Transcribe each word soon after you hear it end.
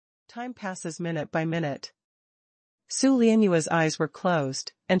Time passes minute by minute. Su Lianyua's eyes were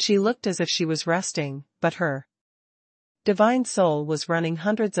closed, and she looked as if she was resting, but her divine soul was running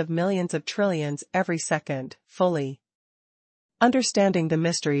hundreds of millions of trillions every second, fully understanding the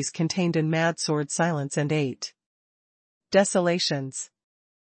mysteries contained in Mad Sword Silence and 8 Desolations.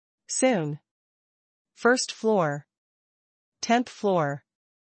 Soon. First floor. 10th floor.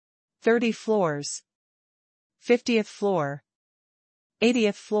 30 floors. 50th floor.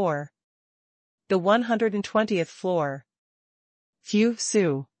 80th floor. The 120th floor. Phew,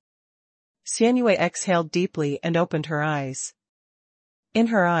 Su. Xianyue exhaled deeply and opened her eyes. In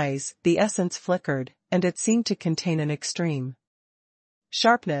her eyes, the essence flickered, and it seemed to contain an extreme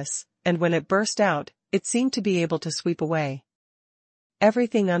sharpness, and when it burst out, it seemed to be able to sweep away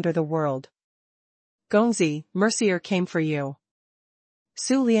everything under the world. Gongzi, Mercier came for you.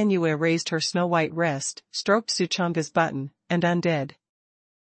 Su Lianyue raised her snow-white wrist, stroked Suchonga's button, and undid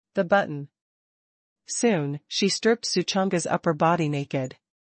the button. Soon, she stripped Suchonga's upper body naked.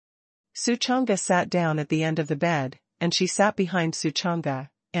 Suchonga sat down at the end of the bed, and she sat behind Suchonga,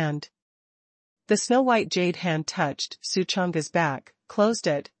 and the snow-white jade hand touched Suchonga's back, closed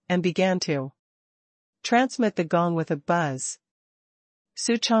it, and began to transmit the gong with a buzz.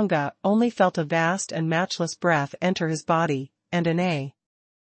 Suchonga only felt a vast and matchless breath enter his body, and in a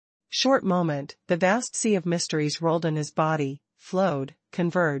short moment, the vast sea of mysteries rolled in his body, flowed,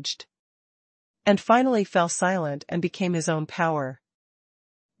 converged, and finally fell silent and became his own power.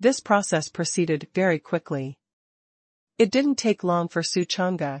 This process proceeded very quickly. It didn't take long for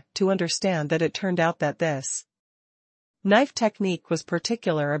Suchonga to understand that it turned out that this knife technique was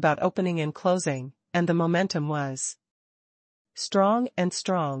particular about opening and closing, and the momentum was strong, and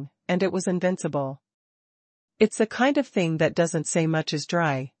it was invincible. It's the kind of thing that doesn't say much is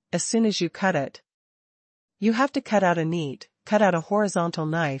dry, as soon as you cut it. You have to cut out a horizontal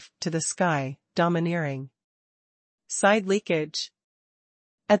knife to the sky, domineering side leakage.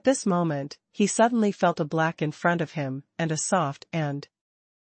 At this moment, he suddenly felt a black in front of him, and a soft and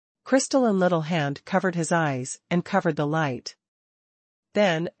crystalline little hand covered his eyes and covered the light.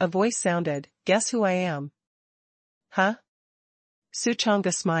 Then, a voice sounded, "Guess who I am?" "Huh?"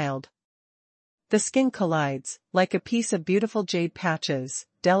 Suchonga smiled. The skin collides, like a piece of beautiful jade patches,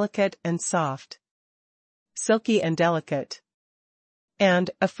 delicate and soft, silky and delicate. And,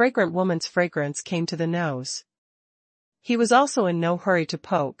 a fragrant woman's fragrance came to the nose. He was also in no hurry to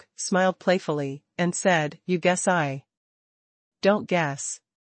poke, smiled playfully, and said, "You guess I don't guess.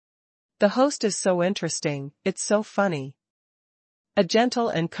 The host is so interesting, it's so funny." A gentle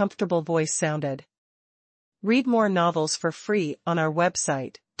and comfortable voice sounded. Read more novels for free on our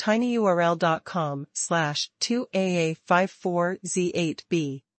website,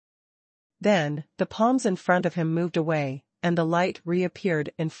 tinyurl.com/2aa54z8b. Then, the palms in front of him moved away, and the light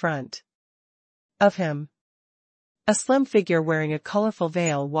reappeared in front of him. A slim figure wearing a colorful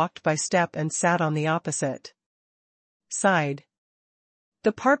veil walked by step and sat on the opposite side.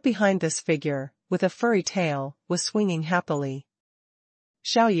 The part behind this figure, with a furry tail, was swinging happily.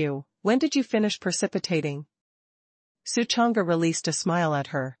 "Xiaoyu, when did you finish precipitating?" Suchonga released a smile at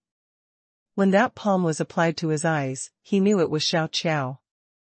her. When that palm was applied to his eyes, he knew it was Xiao Qiao.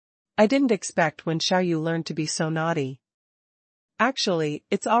 "I didn't expect when Xiaoyu learned to be so naughty." "Actually,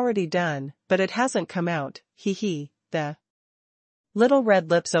 it's already done, but it hasn't come out, hee." The little red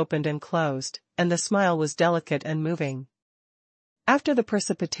lips opened and closed, and the smile was delicate and moving. After the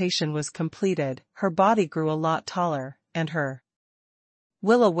precipitation was completed, her body grew a lot taller, and her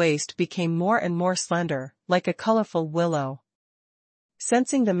willow waist became more and more slender, like a colorful willow.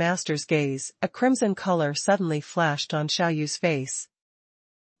 Sensing the master's gaze, a crimson color suddenly flashed on Xiaoyu's face.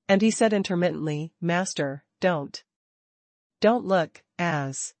 And he said intermittently, "Master, don't look."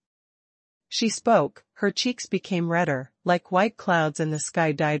 As she spoke, her cheeks became redder, like white clouds in the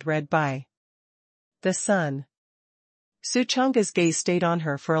sky dyed red by the sun. Suchonga's gaze stayed on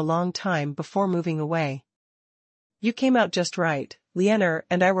her for a long time before moving away. "You came out just right. Lianer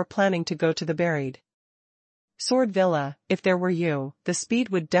and I were planning to go to the buried Sword Villa. If there were you, the speed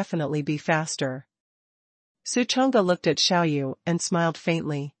would definitely be faster." Suchonga looked at Xiaoyu and smiled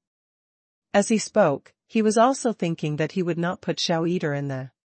faintly. As he spoke, he was also thinking that he would not put Xiao Eater in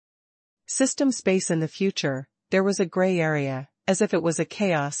the system space in the future. There was a gray area, as if it was a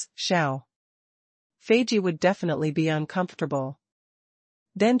chaos. Xiao Feiji would definitely be uncomfortable.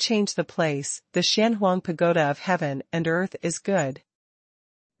 Then change the place. The Xianhuang Pagoda of heaven and earth is good.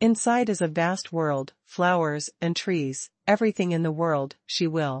 Inside is a vast world, flowers and trees, everything in the world. She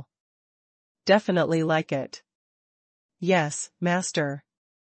will definitely like it. "Yes, master."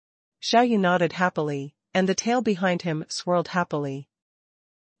 Xiaoyu nodded happily, and the tail behind him swirled happily.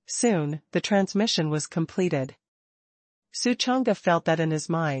 Soon, the transmission was completed. Suchanga felt that in his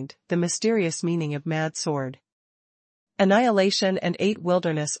mind, the mysterious meaning of mad sword. Annihilation and 8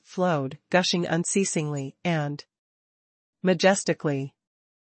 wilderness flowed, gushing unceasingly, and majestically.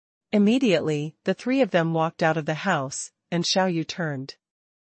 Immediately, the 3 of them walked out of the house, and Xiaoyu turned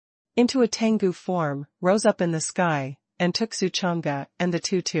into a Tengu form, rose up in the sky, and took Suchanga and the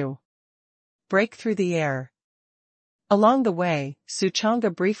 2 to break through the air. Along the way,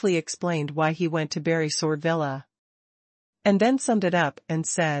 Suchanga briefly explained why he went to Berry Sword Villa. And then summed it up and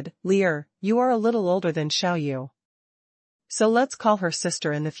said, "Lear, you are a little older than Xiaoyu. So let's call her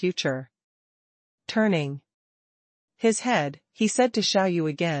sister in the future." Turning his head, he said to Xiaoyu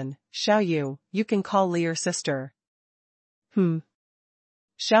again, "Xiaoyu, you can call Lear sister."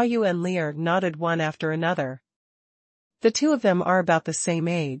 Xiaoyu and Lear nodded one after another. The 2 of them are about the same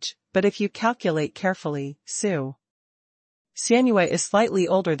age, but if you calculate carefully, Xianyue is slightly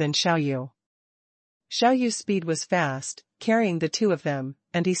older than Xiaoyu. Xiaoyu's speed was fast, carrying the 2 of them,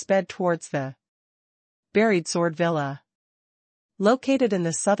 and he sped towards the Buried Sword Villa. Located in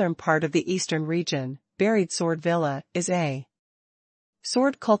the southern part of the eastern region, Buried Sword Villa is a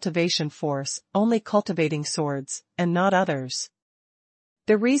sword cultivation force, only cultivating swords, and not others.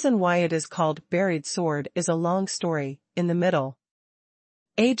 The reason why it is called Buried Sword is a long story. In the Middle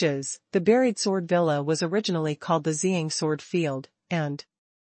Ages, the Buried Sword Villa was originally called the Xiang Sword Field, and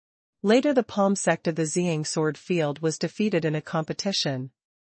later the Palm sect of the Xiang Sword Field was defeated in a competition.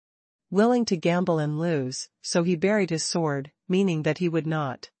 Willing to gamble and lose, so he buried his sword, meaning that he would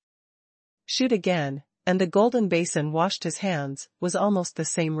not shoot again, and the golden basin washed his hands, was almost the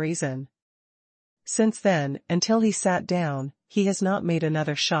same reason. Since then, until he sat down, he has not made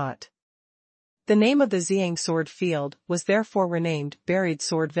another shot. The name of the Xiang Sword Field was therefore renamed Buried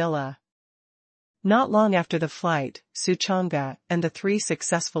Sword Villa. Not long after the flight, Suchanga and the 3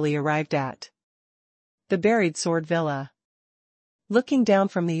 successfully arrived at the Buried Sword Villa. Looking down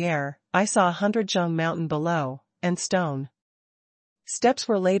from the air, I saw 100 zhang mountain below, and stone steps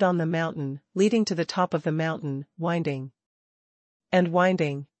were laid on the mountain, leading to the top of the mountain, winding and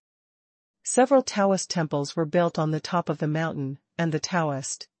winding. Several Taoist temples were built on the top of the mountain, and the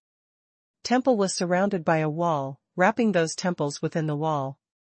Taoist temple was surrounded by a wall, wrapping those temples within the wall.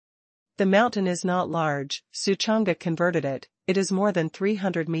 The mountain is not large, Suchanga converted it, it is more than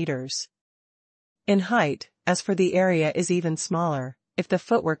 300 meters in height. As for the area is even smaller. If the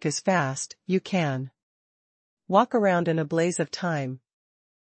footwork is fast, you can walk around in a blaze of time.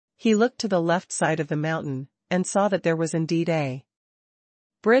 He looked to the left side of the mountain, and saw that there was indeed a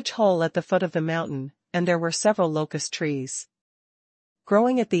bridge hole at the foot of the mountain, and there were several locust trees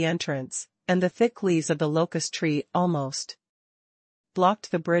growing at the entrance, and the thick leaves of the locust tree almost blocked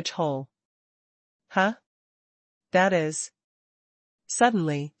the bridge hole. Huh? That is.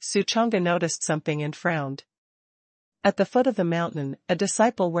 Suddenly, Suchanga noticed something and frowned. At the foot of the mountain, a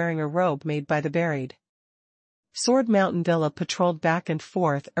disciple wearing a robe made by the Buried Sword Mountain Villa patrolled back and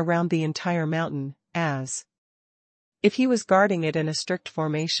forth around the entire mountain, as if he was guarding it in a strict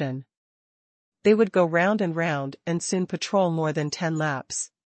formation. They would go round and soon patrol more than 10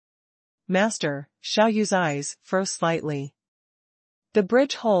 laps. Master, Xiaoyu's eyes froze slightly. The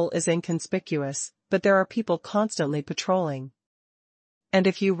bridge hole is inconspicuous, but there are people constantly patrolling. And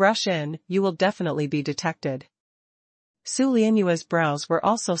if you rush in, you will definitely be detected. Su Lianyue's brows were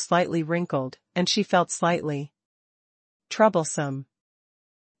also slightly wrinkled, and she felt slightly troublesome.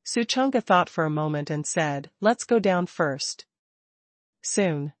 Suchanga thought for a moment and said, "Let's go down first."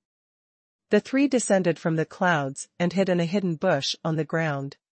 Soon the 3 descended from the clouds and hid in a hidden bush on the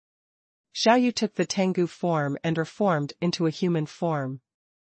ground. Xiaoyu took the Tengu form and reformed into a human form.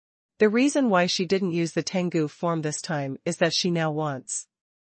 The reason why she didn't use the Tengu form this time is that she now wants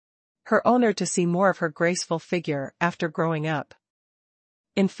her owner to see more of her graceful figure after growing up.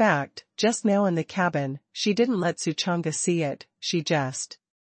 In fact, just now in the cabin, she didn't let Suchanga see it, she just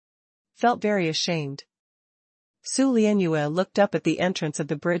felt very ashamed. Su Lianyue looked up at the entrance of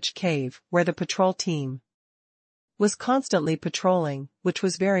the bridge cave, where the patrol team was constantly patrolling, which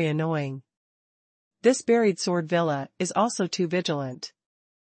was very annoying. This Buried Sword Villa is also too vigilant.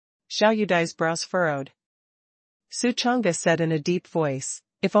 Xiaoyu Dai's brows furrowed. Suchanga said in a deep voice,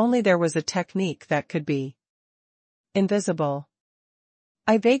 "If only there was a technique that could be invisible."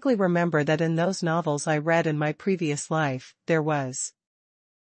 I vaguely remember that in those novels I read in my previous life, there was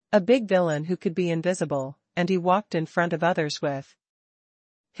a big villain who could be invisible, and he walked in front of others with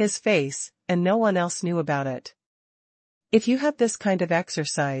his face, and no one else knew about it. If you have this kind of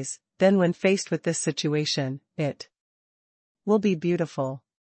exercise, then when faced with this situation, it will be beautiful.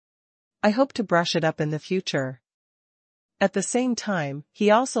 I hope to brush it up in the future. At the same time, he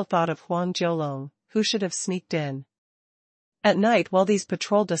also thought of Huang Jiulong, who should have sneaked in at night while these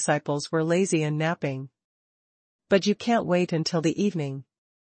patrol disciples were lazy and napping. But you can't wait until the evening.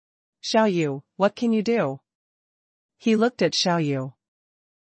 Xiaoyu, what can you do? He looked at Xiaoyu.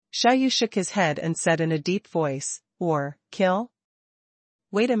 Xiaoyu shook his head and said in a deep voice, or, kill?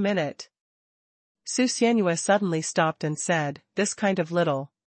 Wait a minute. Su Xianyue suddenly stopped and said, this kind of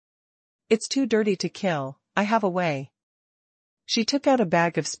little. It's too dirty to kill, I have a way. She took out a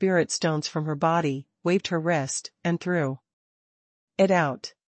bag of spirit stones from her body, waved her wrist, and threw it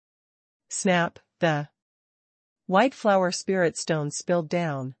out. Snap, the white flower spirit stones spilled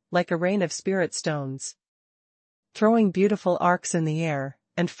down, like a rain of spirit stones, throwing beautiful arcs in the air,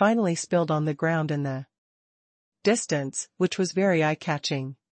 and finally spilled on the ground in the distance, which was very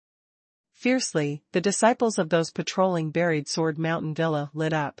eye-catching. Fiercely, the disciples of those patrolling Buried Sword Mountain Villa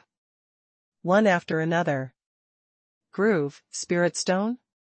lit up, one after another. Groove, Spirit Stone?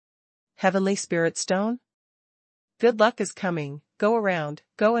 Heavenly Spirit Stone? Good luck is coming, go around,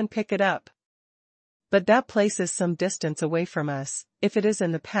 go and pick it up. But that place is some distance away from us, if it is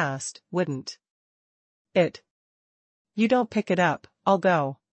in the past, wouldn't it? You don't pick it up, I'll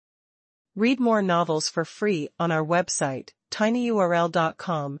go. Read more novels for free on our website,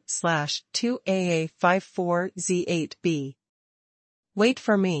 tinyurl.com/2aa54z8b. Wait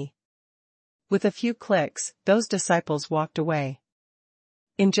for me. With a few clicks, those disciples walked away.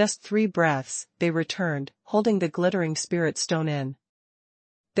 In just 3 breaths, they returned, holding the glittering spirit stone in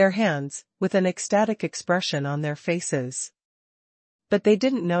their hands, with an ecstatic expression on their faces. But they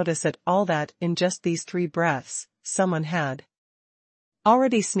didn't notice at all that, in just these 3 breaths, someone had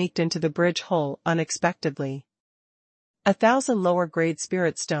already sneaked into the bridge hole unexpectedly. 1,000 lower-grade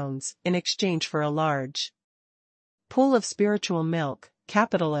spirit stones, in exchange for a large pool of spiritual milk.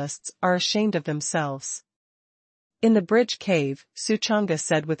 Capitalists are ashamed of themselves. In the bridge cave, Suchanga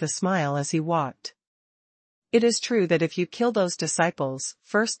said with a smile as he walked. It is true that if you kill those disciples,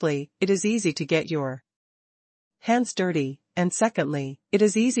 firstly, it is easy to get your hands dirty, and secondly, it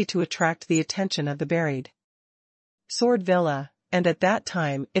is easy to attract the attention of the Buried Sword Villa, and at that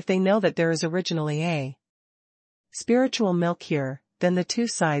time, if they know that there is originally a spiritual milk here, then the 2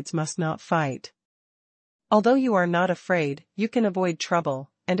 sides must not fight. Although you are not afraid, you can avoid trouble,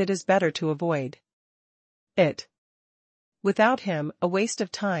 and it is better to avoid it. Without him, a waste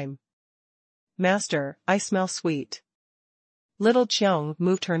of time. Master, I smell sweet. Little Qiong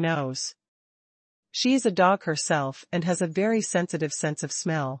moved her nose. She is a dog herself and has a very sensitive sense of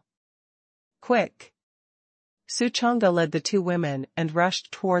smell. Quick! Suchanga led the 2 women and rushed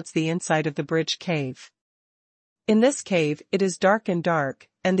towards the inside of the bridge cave. In this cave, it is dark, and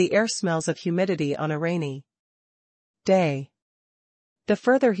the air smells of humidity on a rainy day. The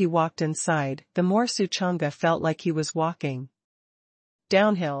further he walked inside, the more Suchanga felt like he was walking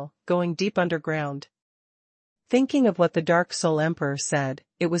downhill, going deep underground. Thinking of what the Dark Soul Emperor said,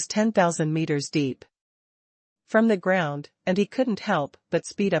 it was 10,000 meters deep from the ground, and he couldn't help but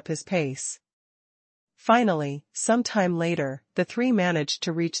speed up his pace. Finally, some time later, the 3 managed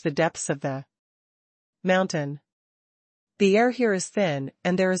to reach the depths of the mountain. The air here is thin,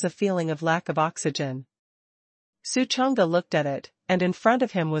 and there is a feeling of lack of oxygen. Suchanga looked at it, and in front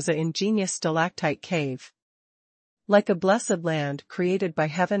of him was an ingenious stalactite cave, like a blessed land created by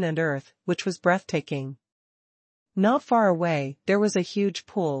heaven and earth, which was breathtaking. Not far away, there was a huge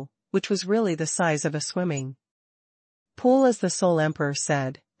pool, which was really the size of a swimming pool, as the Soul Emperor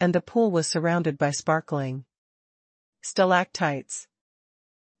said, and the pool was surrounded by sparkling stalactites.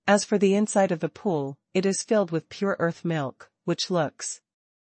 As for the inside of the pool, it is filled with pure earth milk, which looks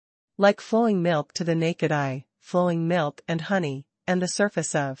like flowing milk to the naked eye, flowing milk and honey, and the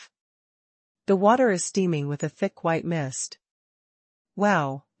surface of the water is steaming with a thick white mist.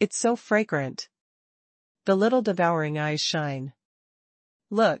 Wow, it's so fragrant. The little devouring eyes shine.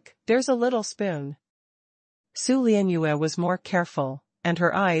 Look, there's a little spoon. Su Lianyue was more careful, and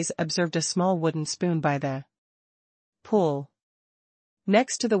her eyes observed a small wooden spoon by the pool.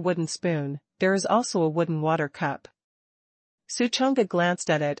 Next to the wooden spoon, there is also a wooden water cup. Suchanga glanced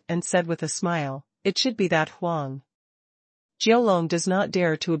at it and said with a smile, it should be that Huang Jiulong does not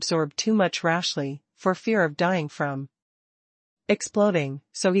dare to absorb too much rashly, for fear of dying from exploding,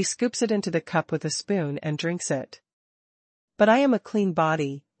 so he scoops it into the cup with a spoon and drinks it. But I am a clean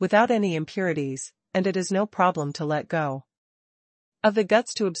body, without any impurities, and it is no problem to let go of the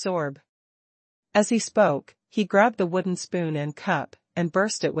guts to absorb. As he spoke, he grabbed the wooden spoon and cup, and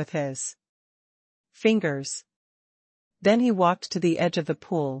burst it with his fingers. Then he walked to the edge of the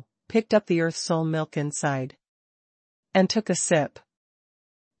pool, picked up the earth soul milk inside, and took a sip.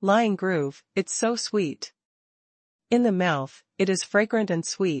 Lying groove, it's so sweet. In the mouth, it is fragrant and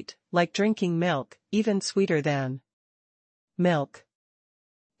sweet, like drinking milk, even sweeter than milk.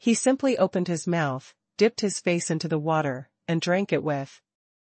 He simply opened his mouth, dipped his face into the water, and drank it with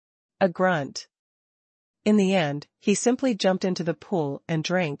a grunt. In the end, he simply jumped into the pool and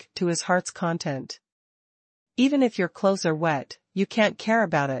drank to his heart's content. Even if your clothes are wet, you can't care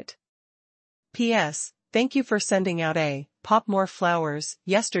about it. P.S. Thank you for sending out a pop more flowers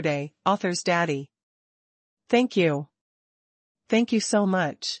yesterday, author's daddy. Thank you. Thank you so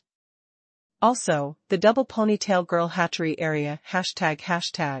much. Also, the double ponytail girl hatchery area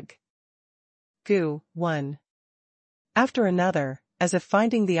 ##. Goo, one after another, as if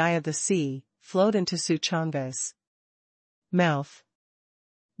finding the eye of the sea, flowed into Suchanga's mouth.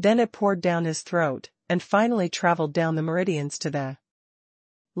 Then it poured down his throat, and finally traveled down the meridians to the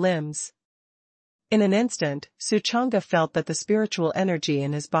limbs. In an instant, Suchanga felt that the spiritual energy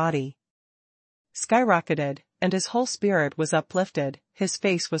in his body skyrocketed, and his whole spirit was uplifted. His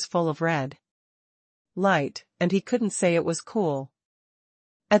face was full of red light, and he couldn't say it was cool.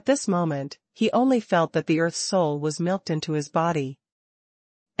 At this moment, he only felt that the earth's soul was milked into his body,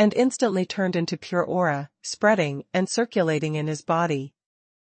 and instantly turned into pure aura, spreading and circulating in his body,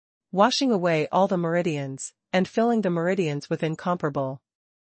 washing away all the meridians, and filling the meridians with incomparable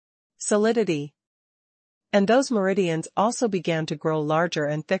solidity. And those meridians also began to grow larger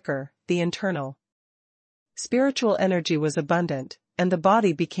and thicker. The internal spiritual energy was abundant, and the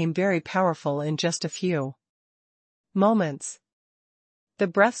body became very powerful in just a few moments. The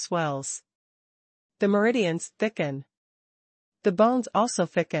breath swells. The meridians thicken. The bones also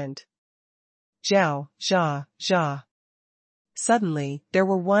thickened. Jiao, jia, jia. Suddenly, there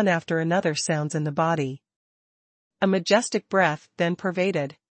were one after another sounds in the body. A majestic breath then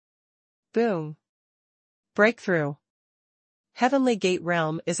pervaded. Boom. Breakthrough. Heavenly Gate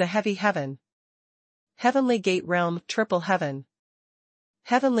Realm is a heavy heaven. Heavenly Gate Realm triple heaven.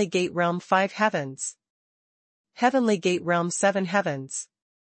 Heavenly Gate Realm 5 heavens. Heavenly Gate Realm 7 heavens.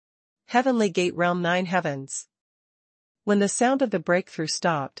 Heavenly Gate Realm 9 heavens. When the sound of the breakthrough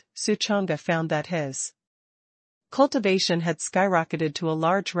stopped, Suchanga found that his cultivation had skyrocketed to a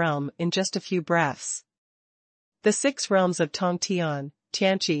large realm in just a few breaths. The 6 realms of Tongtian,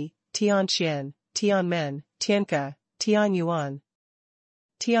 Tianqi, Tianqian, Tianmen, Tianke, Tianyuan,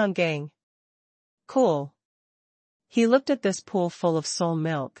 Tiangang. Cool. He looked at this pool full of soul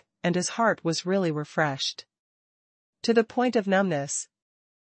milk, and his heart was really refreshed. To the point of numbness.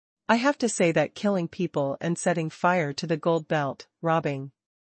 I have to say that killing people and setting fire to the gold belt, robbing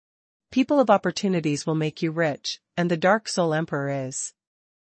people of opportunities will make you rich, and the Dark Soul Emperor is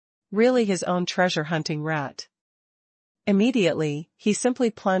really his own treasure-hunting rat. Immediately, he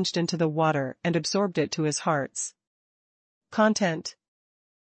simply plunged into the water and absorbed it to his heart's content.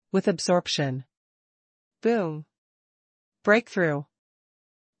 With absorption. Boom. Breakthrough.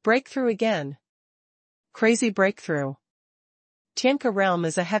 Breakthrough again. Crazy breakthrough. Tianke Realm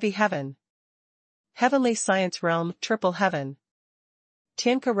is a heavy heaven. Heavenly Science Realm triple heaven.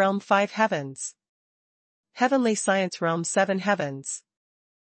 Tianke Realm 5 heavens. Heavenly Science Realm 7 heavens.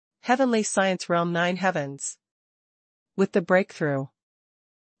 Heavenly Science Realm 9 heavens. With the breakthrough,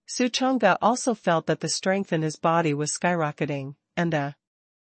 Suchanga also felt that the strength in his body was skyrocketing, and a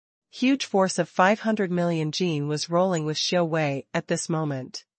huge force of 500 million Jin was rolling with Xiu Wei at this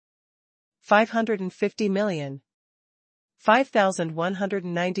moment. 550 million.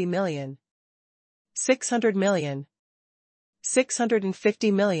 5,190 million. 600 million.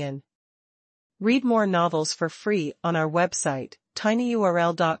 650 million. Read more novels for free on our website,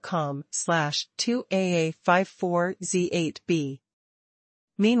 tinyurl.com/2AA54Z8B.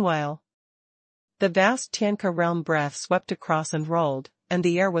 Meanwhile, the vast Tianke realm breath swept across and rolled, and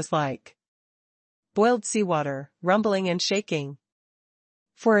the air was like boiled seawater, rumbling and shaking.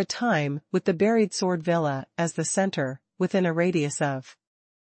 For a time, with the buried sword villa as the center, within a radius of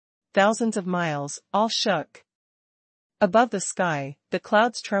thousands of miles, all shook. Above the sky, the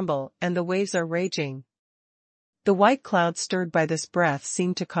clouds tremble and the waves are raging. The white clouds stirred by this breath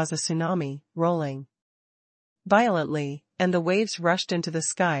seemed to cause a tsunami, rolling violently, and the waves rushed into the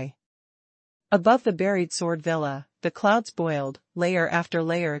sky. Above the buried sword villa, the clouds boiled, layer after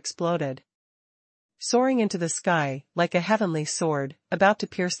layer exploded, soaring into the sky, like a heavenly sword, about to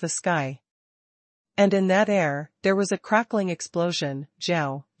pierce the sky. And in that air, there was a crackling explosion,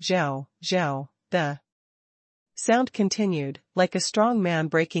 jiao, jiao, jiao. The sound continued, like a strong man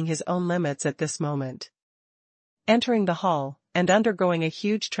breaking his own limits at this moment, entering the hall, and undergoing a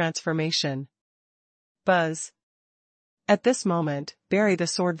huge transformation. Buzz. At this moment, bury the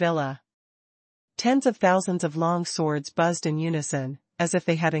sword villa. Tens of thousands of long swords buzzed in unison, as if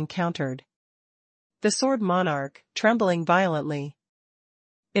they had encountered The sword monarch, trembling violently.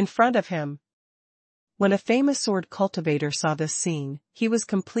 In front of him. When a famous sword cultivator saw this scene, he was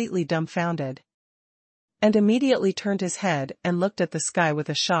completely dumbfounded. And immediately turned his head and looked at the sky with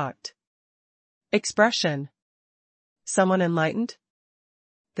a shocked expression. Someone enlightened?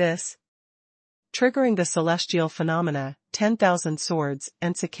 This. Triggering the celestial phenomena, 10,000 swords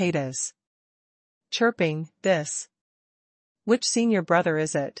and cicadas. Chirping, this. Which senior brother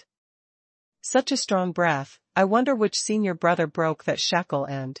is it? Such a strong breath, I wonder which senior brother broke that shackle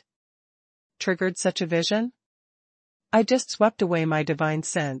and triggered such a vision? I just swept away my divine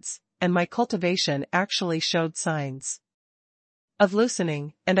sense, and my cultivation actually showed signs of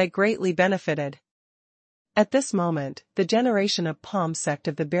loosening, and I greatly benefited. At this moment, the generation of Palm sect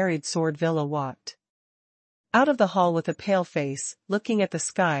of the buried sword villa walked out of the hall with a pale face, looking at the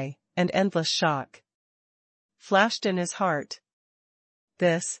sky, and endless shock flashed in his heart.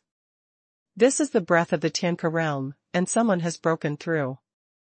 This is the breath of the Tianka realm, and someone has broken through.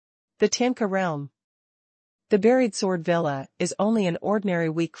 The Tianka realm. The buried sword villa is only an ordinary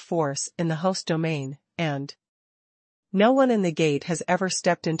weak force in the host domain, and no one in the gate has ever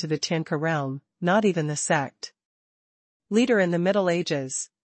stepped into the Tianka realm, not even the sect leader in the Middle Ages.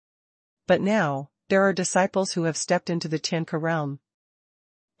 But now, there are disciples who have stepped into the Tianka realm.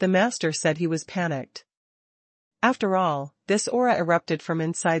 The master said he was panicked. After all, this aura erupted from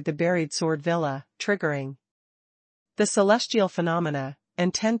inside the buried sword villa, triggering the celestial phenomena,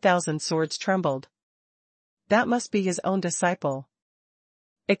 and 10,000 swords trembled. That must be his own disciple.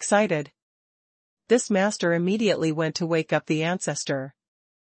 Excited, this master immediately went to wake up the ancestor.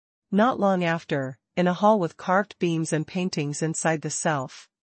 Not long after, in a hall with carved beams and paintings inside the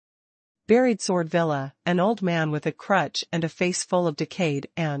buried sword villa, an old man with a crutch and a face full of decayed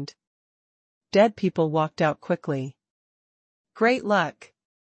and dead people walked out quickly. Great luck!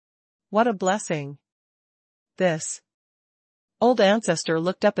 What a blessing! This old ancestor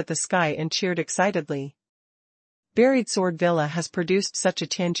looked up at the sky and cheered excitedly. Buried sword villa has produced such a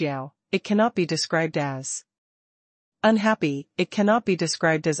Tianjiao, it cannot be described as unhappy, it cannot be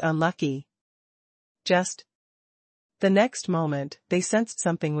described as unlucky. Just the next moment, they sensed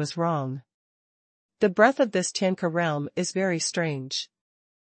something was wrong. The breath of this Tianka realm is very strange.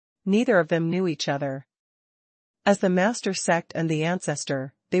 Neither of them knew each other. As the master sect and the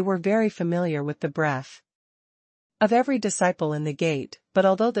ancestor, they were very familiar with the breath of every disciple in the gate, but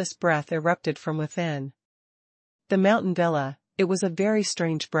although this breath erupted from within the mountain villa, it was a very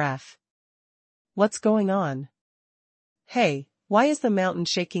strange breath. What's going on? Hey, why is the mountain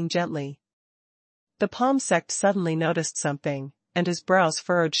shaking gently? The Palm sect suddenly noticed something, and his brows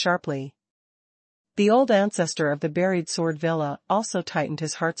furrowed sharply. The old ancestor of the buried sword villa also tightened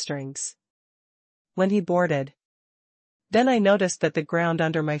his heartstrings when he boarded. Then I noticed that the ground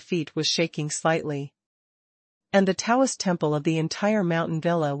under my feet was shaking slightly. And the Taoist temple of the entire mountain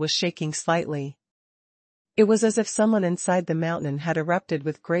villa was shaking slightly. It was as if someone inside the mountain had erupted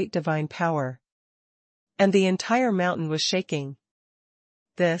with great divine power. And the entire mountain was shaking.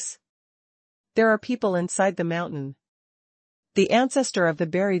 There are people inside the mountain. The ancestor of the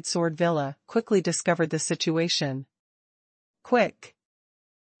buried sword villa quickly discovered the situation. Quick!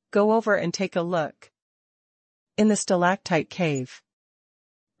 Go over and take a look. In the stalactite cave.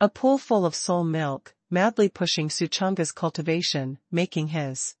 A pool full of soul milk, madly pushing Suchonga's cultivation, making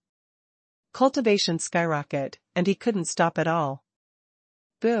his cultivation skyrocket, and he couldn't stop at all.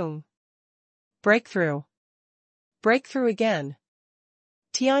 Boom! Breakthrough! Breakthrough again!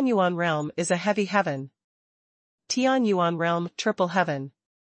 Tianyuan realm is a heavy heaven. Tianyuan realm triple heaven.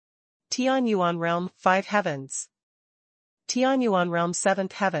 Tianyuan realm 5 heavens. Tianyuan realm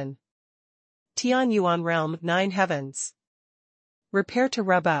 7th heaven. Tianyuan realm 9 heavens. Repair to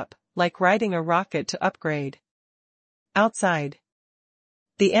rub up, like riding a rocket to upgrade. Outside.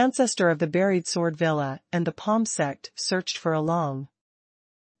 The ancestor of the buried sword villa and the Palm sect searched for a long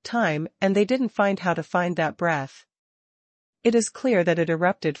time, and they didn't find how to find that breath. It is clear that it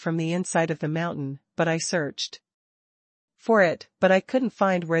erupted from the inside of the mountain, but I searched for it, but I couldn't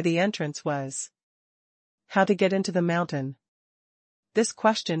find where the entrance was. How to get into the mountain? This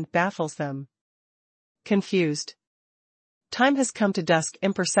question baffles them. Confused. Time has come to dusk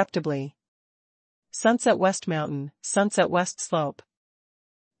imperceptibly. Sunset West Mountain, Sunset West Slope.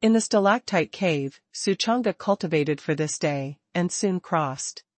 In the stalactite cave, Suchonga cultivated for this day, and soon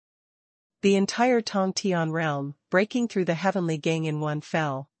crossed the entire Tongtian realm, breaking through the heavenly gang in one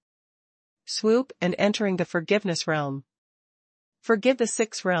fell swoop and entering the forgiveness realm. Forgive the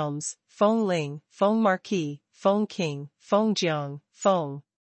 6 realms, Feng Ling, Feng Marquis, Feng King, Feng Jiang, Feng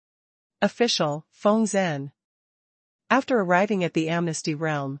Official, Feng Zhen. After arriving at the amnesty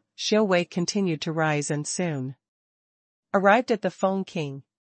realm, Xiu Wei continued to rise and soon arrived at the Feng King.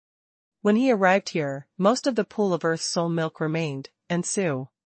 When he arrived here, most of the pool of Earth's soul milk remained, and Su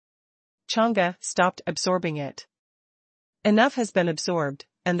Chang'e stopped absorbing it. Enough has been absorbed,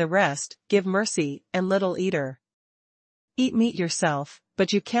 and the rest, give mercy, and little eater. Eat meat yourself,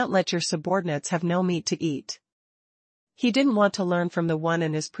 but you can't let your subordinates have no meat to eat. He didn't want to learn from the one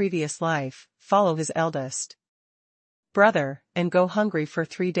in his previous life, follow his eldest brother, and go hungry for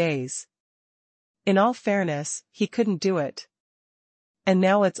 3 days. In all fairness, he couldn't do it. And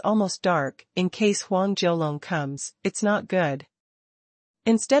now it's almost dark, in case Huang Jiulong comes, it's not good.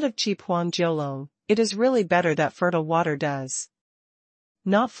 Instead of cheap Huang Jiulong, it is really better that fertile water does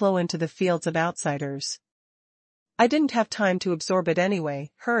not flow into the fields of outsiders. I didn't have time to absorb it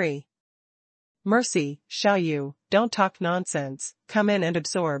anyway, hurry. Mercy, Xiao Yu, don't talk nonsense, come in and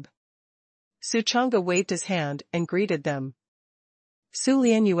absorb. Su Chang'e waved his hand and greeted them. Su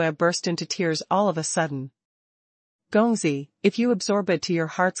Lianyue burst into tears all of a sudden. Gongzi, if you absorb it to your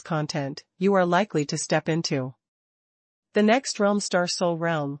heart's content, you are likely to step into the next realm, Star Soul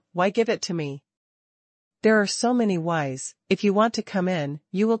Realm. Why give it to me? There are so many whys. If you want to come in,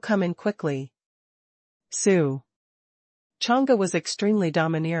 you will come in quickly. Su Chang'e was extremely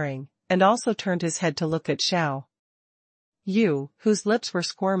domineering, and also turned his head to look at Xiao Yu, whose lips were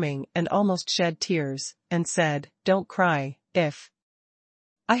squirming and almost shed tears, and said, don't cry, if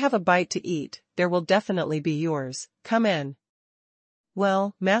I have a bite to eat, there will definitely be yours, come in.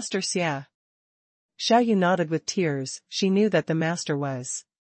 Well, Master Xia. Xiao Yu nodded with tears. She knew that the master was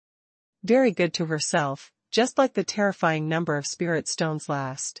very good to herself, just like the terrifying number of spirit stones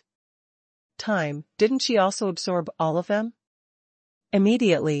last time. Didn't she also absorb all of them?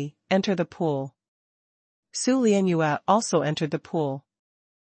 Immediately, enter the pool. Su Lianyue also entered the pool.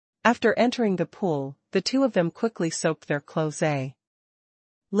 After entering the pool, the two of them quickly soaked their clothes a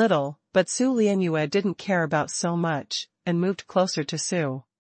little, but Su Lianyue didn't care about so much, and moved closer to Su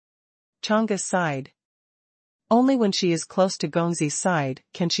Chang'e's side. Only when she is close to Gongzi's side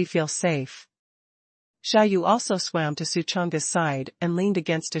can she feel safe. Xiao Yu also swam to Su Chang'e's side and leaned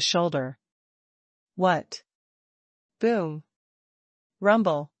against his shoulder. What? Boom.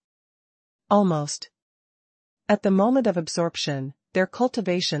 Rumble. Almost. At the moment of absorption, their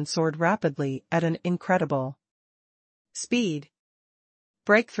cultivation soared rapidly at an incredible speed.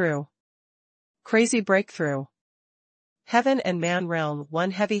 Breakthrough. Crazy breakthrough. Heaven and man realm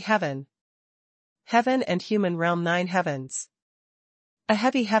 1 heavy heaven. Heaven and human realm 9 heavens. A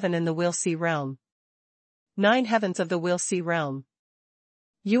heavy heaven in the Will Sea realm. 9 heavens of the Will Sea realm.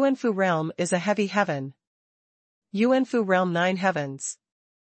 Yuanfu realm is a heavy heaven. Yuanfu realm 9 heavens.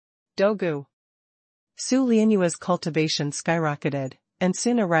 Dogu. Su Lianyue's cultivation skyrocketed, and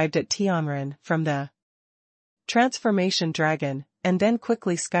soon arrived at Tianren from the transformation dragon, and then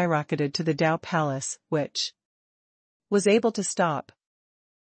quickly skyrocketed to the Dao Palace, which was able to stop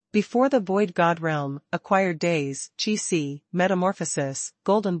before the Void God realm, acquired days, Qi Si, metamorphosis,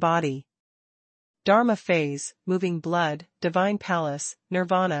 golden body, Dharma phase, moving blood, divine palace,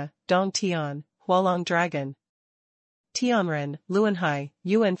 nirvana, Dong Tian, Hualong dragon, Tianren, Luanhai,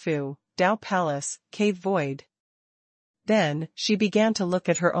 Yuanfu, Dao Palace, Cave Void. Then, she began to look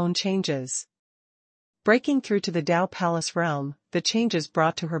at her own changes. Breaking through to the Dao Palace realm, the changes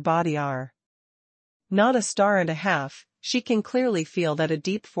brought to her body are not a star and a half. She can clearly feel that a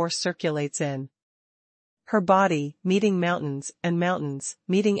deep force circulates in her body, meeting mountains, and mountains,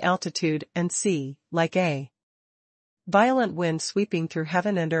 meeting altitude and sea, like a violent wind sweeping through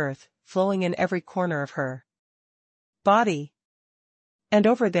heaven and earth, flowing in every corner of her body. And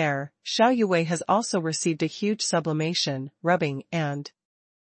over there, Xiao Yue has also received a huge sublimation, rubbing, and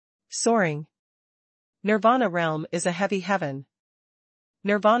soaring. Nirvana realm is a heavy heaven.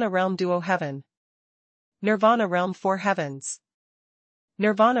 Nirvana realm duo heaven. Nirvana realm 4 heavens.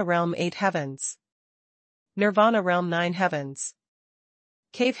 Nirvana realm 8 heavens. Nirvana realm 9 heavens.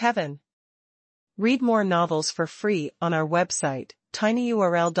 Cave heaven. Read more novels for free on our website,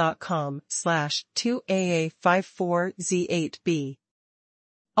 tinyurl.com/2AA54Z8B.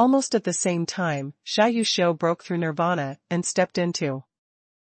 Almost at the same time, Xiao Yu Shou broke through nirvana and stepped into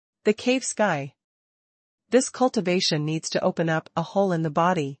the cave sky. This cultivation needs to open up a hole in the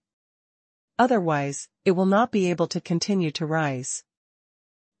body. Otherwise, it will not be able to continue to rise.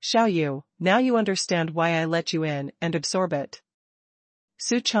 Xiao Yu, now you understand why I let you in and absorb it.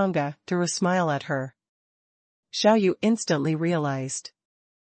 Su Chang'e threw a smile at her. Xiao Yu instantly realized.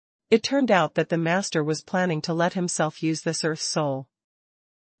 It turned out that the master was planning to let himself use this earth soul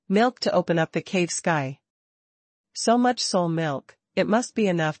milk to open up the cave sky. So much soul milk, it must be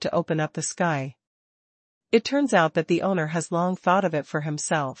enough to open up the sky. It turns out that the owner has long thought of it for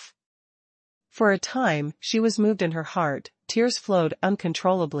himself. For a time, she was moved in her heart, tears flowed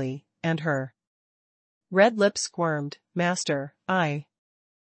uncontrollably, and her red lips squirmed. Master,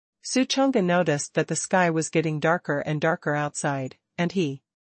 Suchonga noticed that the sky was getting darker and darker outside, and he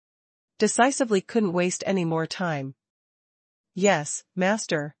decisively couldn't waste any more time. Yes,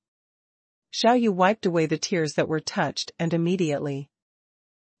 master. Xiaoyu wiped away the tears that were touched and immediately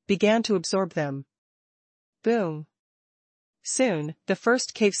began to absorb them. Boom. Soon, the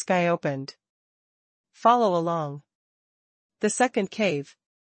first cave sky opened. Follow along. The second cave.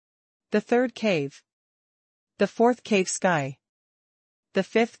 The third cave. The fourth cave sky. The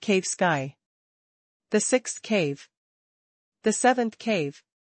fifth cave sky. The sixth cave. The seventh cave.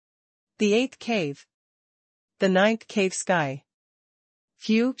 The eighth cave. The ninth cave sky.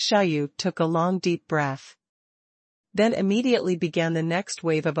 Phew, Xiaoyu took a long deep breath. Then immediately began the next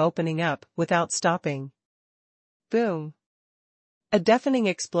wave of opening up without stopping. Boom. A deafening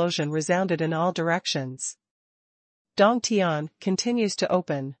explosion resounded in all directions. Dongtian continues to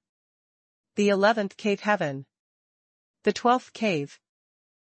open. The 11th cave heaven. The 12th cave.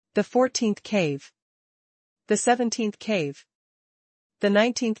 The 14th cave. The 17th cave. The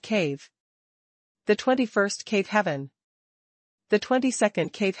 19th cave. The 21st cave heaven. The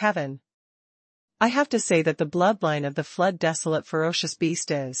 22nd cave heaven. I have to say that the bloodline of the flood desolate ferocious beast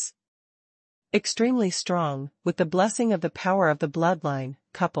is extremely strong, with the blessing of the power of the bloodline,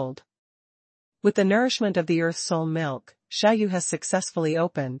 coupled with the nourishment of the earth's soul milk, Xiaoyu has successfully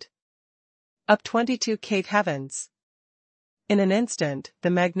opened up 22 cave heavens. In an instant, the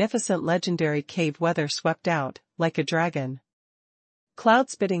magnificent legendary cave weather swept out, like a dragon cloud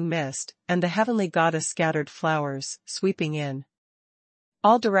spitting mist, and the heavenly goddess scattered flowers, sweeping in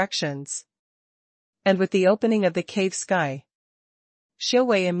all directions. And with the opening of the cave sky,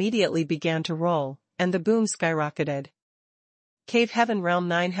 Xiuwei immediately began to roll, and the boom skyrocketed. Cave heaven realm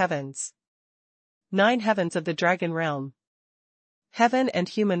 9 heavens. 9 heavens of the dragon realm. Heaven and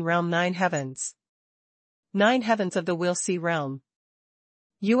human realm 9 heavens. 9 heavens of the will sea realm.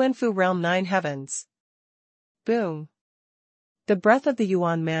 Yuanfu realm 9 heavens. Boom. The breath of the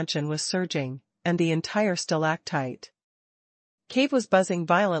Yuan mansion was surging, and the entire stalactite cave was buzzing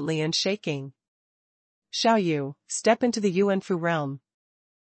violently and shaking. Xiaoyu, step into the Yuanfu realm.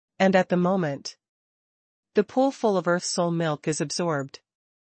 And at the moment, the pool full of earth's soul milk is absorbed.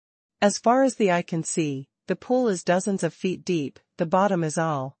 As far as the eye can see, the pool is dozens of feet deep, the bottom is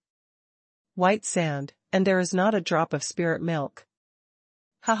all white sand, and there is not a drop of spirit milk.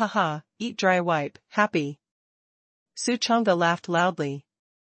 Ha ha ha, eat dry wipe, happy. Suchonga laughed loudly.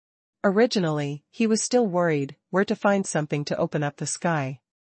 Originally, he was still worried where to find something to open up the sky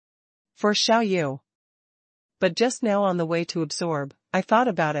for Xiaoyu. But just now on the way to absorb, I thought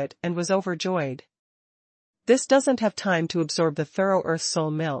about it and was overjoyed. This doesn't have time to absorb the thorough earth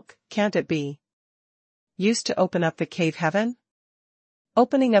soul milk, can't it be used to open up the cave heaven?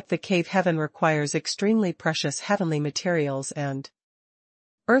 Opening up the cave heaven requires extremely precious heavenly materials and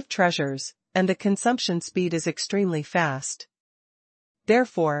earth treasures, and the consumption speed is extremely fast.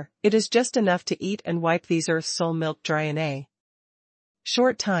 Therefore, it is just enough to eat and wipe these earth's soul milk dry in a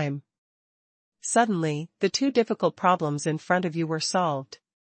short time. Suddenly, the two difficult problems in front of you were solved.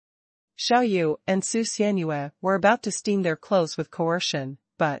 Xiaoyu and Su Xianyue were about to steam their clothes with coercion,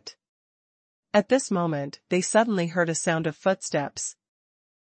 but at this moment, they suddenly heard a sound of footsteps.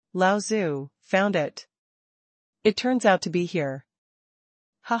 Lao Zu, found it. It turns out to be here.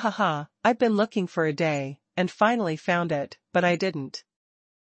 Ha ha ha, I've been looking for a day, and finally found it, but I didn't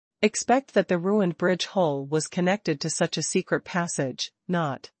expect that the ruined bridge hole was connected to such a secret passage.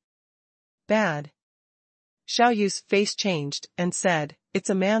 Not bad. Xiaoyu's face changed and said, it's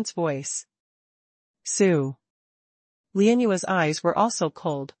a man's voice. Su Lianyue's eyes were also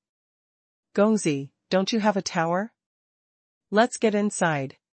cold. Gongzi, don't you have a tower? Let's get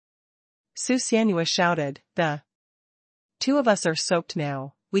inside. Su Xianyue shouted, the two of us are soaked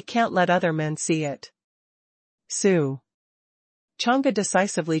now, we can't let other men see it. Su Chang'e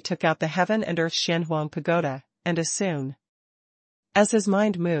decisively took out the heaven and earth Shenhuang pagoda, and as soon as his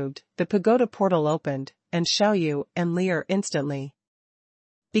mind moved, the pagoda portal opened, and Xiaoyu and Leer instantly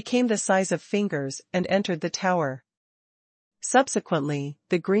became the size of fingers and entered the tower. Subsequently,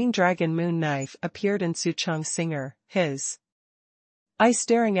 the green dragon moon knife appeared in Suchong's singer, his eyes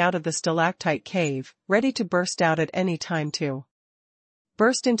staring out of the stalactite cave, ready to burst out at any time to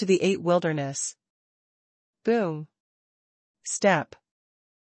burst into the 8 wilderness. Boom. Step.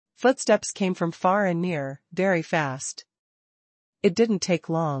 Footsteps came from far and near, very fast. It didn't take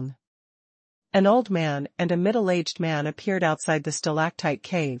long. An old man and a middle-aged man appeared outside the stalactite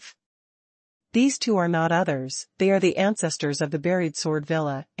cave. These two are not others, they are the ancestors of the buried sword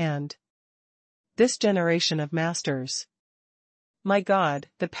villa, and this generation of masters. My god,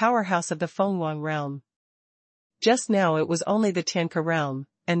 the powerhouse of the Fenghuang realm. Just now it was only the Tianke realm,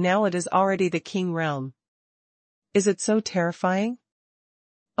 and now it is already the Qing realm. Is it so terrifying?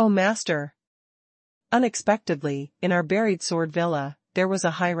 Oh master! Unexpectedly, in our buried sword villa, there was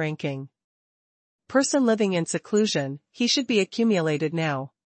a high-ranking person living in seclusion. He should be accumulated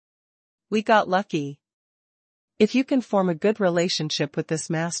now. We got lucky. If you can form a good relationship with this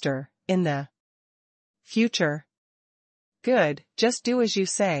master, in the future. Good, just do as you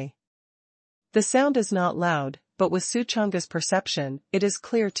say. The sound is not loud, but with Su Chang's perception, it is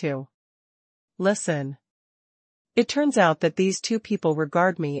clear too. Listen. It turns out that these two people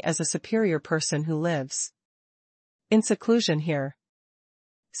regard me as a superior person who lives in seclusion here.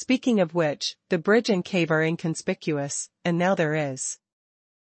 Speaking of which, the bridge and cave are inconspicuous, and now there is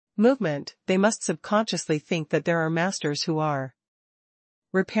movement. They must subconsciously think that there are masters who are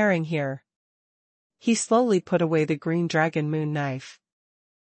repairing here. He slowly put away the green dragon moon knife.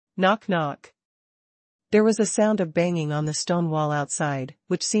 Knock knock. There was a sound of banging on the stone wall outside,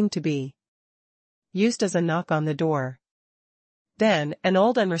 which seemed to be used as a knock on the door. Then, an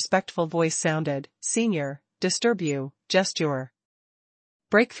old and respectful voice sounded, "Senior, disturb you, just your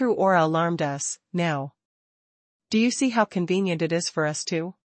breakthrough aura alarmed us, now. Do you see how convenient it is for us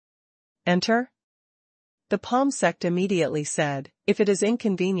to enter?" The Palm sect immediately said, "If it is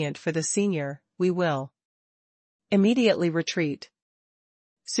inconvenient for the senior, we will immediately retreat."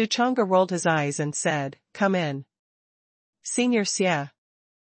 Su Chang'e rolled his eyes and said, "Come in. Senior Xie."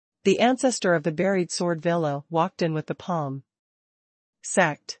 The ancestor of the buried sword villa walked in with the Palm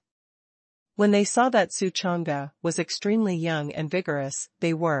sect. When they saw that Su Chang'e was extremely young and vigorous,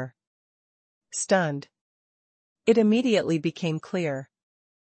 they were stunned. It immediately became clear.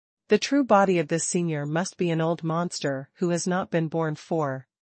 The true body of this senior must be an old monster who has not been born for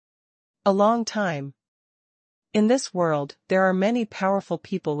a long time. In this world, there are many powerful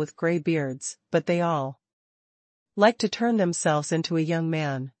people with gray beards, but they all like to turn themselves into a young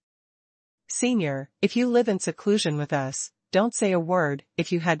man. Senior, if you live in seclusion with us, don't say a word.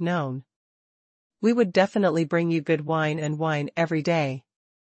 If you had known, we would definitely bring you good wine and wine every day.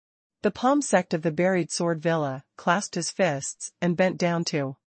 The Palm sect of the buried sword villa clasped his fists and bent down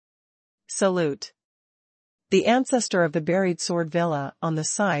to salute. The ancestor of the buried sword villa on the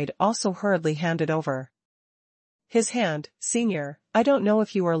side also hurriedly handed over his hand. "Senior, I don't know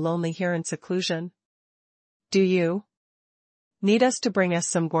if you are lonely here in seclusion. Do you need us to bring us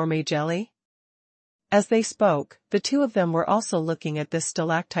some gourmet jelly?" As they spoke, the two of them were also looking at this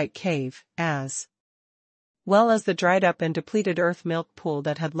stalactite cave, as well as the dried-up and depleted earth milk pool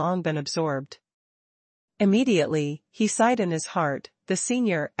that had long been absorbed. Immediately, he sighed in his heart. The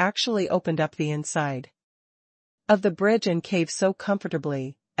senior actually opened up the inside of the bridge and cave so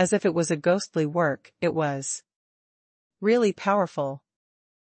comfortably, as if it was a ghostly work. It was really powerful.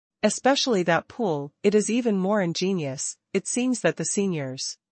 Especially that pool, it is even more ingenious. It seems that the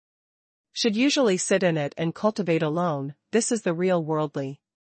seniors should usually sit in it and cultivate alone. This is the real worldly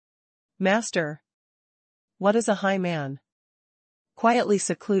master. What is a high man? Quietly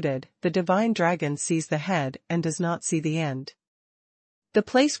secluded, the divine dragon sees the head and does not see the end. The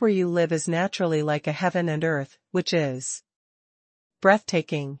place where you live is naturally like a heaven and earth, which is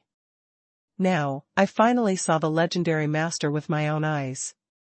breathtaking. Now, I finally saw the legendary master with my own eyes.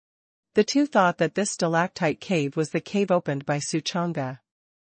 The two thought that this stalactite cave was the cave opened by Su Chang'e.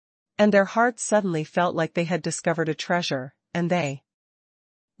 And their hearts suddenly felt like they had discovered a treasure, and they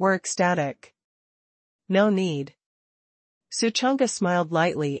were ecstatic. No need. Su Chang'e smiled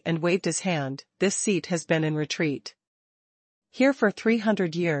lightly and waved his hand. This seat has been in retreat here for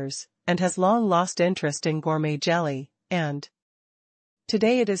 300 years, and has long lost interest in gourmet jelly, and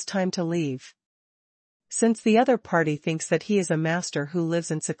today it is time to leave. Since the other party thinks that he is a master who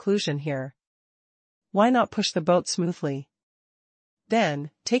lives in seclusion here, why not push the boat smoothly?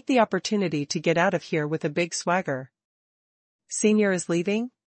 Then, take the opportunity to get out of here with a big swagger. Senior is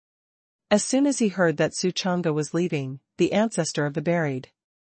leaving? As soon as he heard that Su Chang'e was leaving, the ancestor of the buried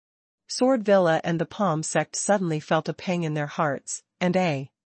sword villa and the Palm sect suddenly felt a pang in their hearts, and a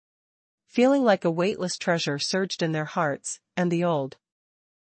feeling like a weightless treasure surged in their hearts, and the old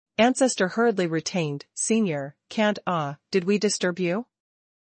ancestor hurriedly retained, "Senior, did we disturb you?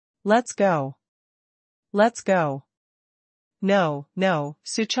 Let's go. Let's go." No, no,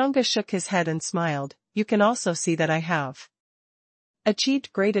 Su Chang'e shook his head and smiled. "You can also see that I have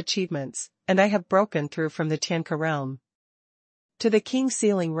achieved great achievements, and I have broken through from the Tianke realm to the King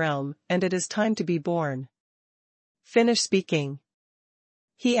Sealing realm, and it is time to be born." Finish speaking.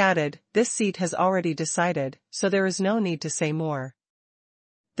 He added, "This seat has already decided, so there is no need to say more."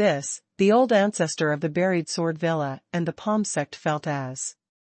 This, the old ancestor of the buried sword villa and the palm sect felt as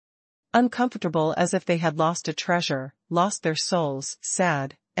uncomfortable as if they had lost a treasure, lost their souls,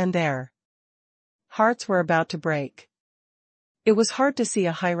 sad, and their hearts were about to break. It was hard to see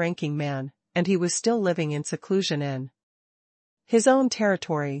a high-ranking man, and he was still living in seclusion in his own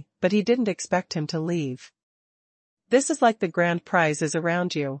territory, but he didn't expect him to leave. This is like the grand prize is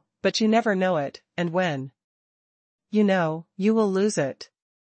around you, but you never know it, and when you know, you will lose it.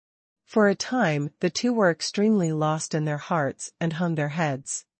 For a time, the two were extremely lost in their hearts and hung their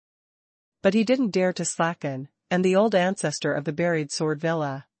heads. But he didn't dare to slacken, and the old ancestor of the buried sword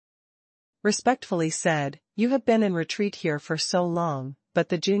villa respectfully said, "You have been in retreat here for so long, but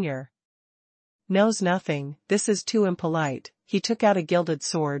the junior knows nothing, this is too impolite." He took out a gilded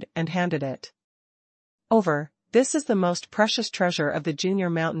sword and handed it over. "This is the most precious treasure of the junior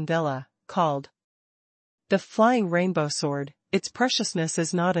mountain villa, called the Flying Rainbow Sword. Its preciousness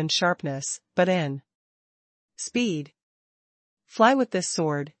is not in sharpness, but in speed. Fly with this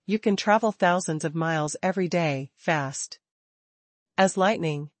sword, you can travel thousands of miles every day, fast as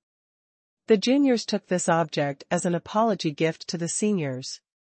lightning." The juniors took this object as an apology gift to the seniors,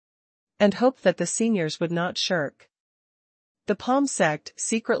 and hoped that the seniors would not shirk. The palm sect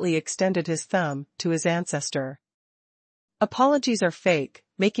secretly extended his thumb to his ancestor. Apologies are fake,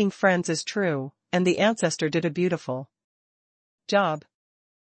 making friends is true, and the ancestor did a beautiful job.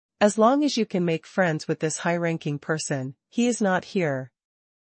 As long as you can make friends with this high-ranking person, he is not here.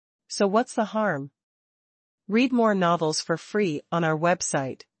 So what's the harm? Read more novels for free on our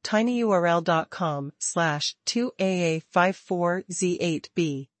website,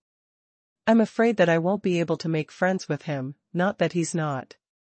 tinyurl.com/2aa54z8b. I'm afraid that I won't be able to make friends with him, not that he's not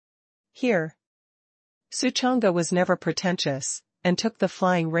here. Suchanga was never pretentious, and took the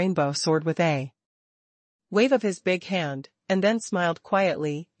flying rainbow sword with a wave of his big hand, and then smiled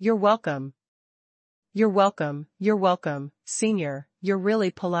quietly. "You're welcome. You're welcome, you're welcome, senior, you're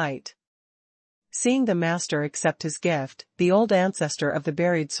really polite." Seeing the master accept his gift, the old ancestor of the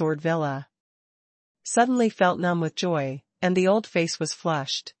buried sword villa suddenly felt numb with joy, and the old face was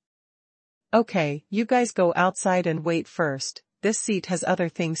flushed. "Okay, you guys go outside and wait first, this seat has other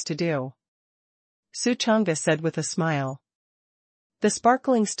things to do," Suchanga said with a smile. The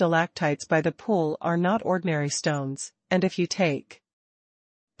sparkling stalactites by the pool are not ordinary stones, and if you take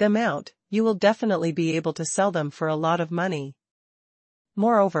them out, you will definitely be able to sell them for a lot of money.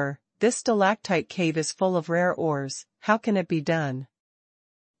 Moreover, this stalactite cave is full of rare ores. How can it be done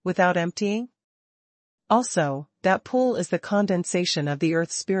without emptying? Also, that pool is the condensation of the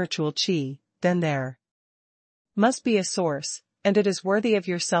earth's spiritual chi, then there must be a source, and it is worthy of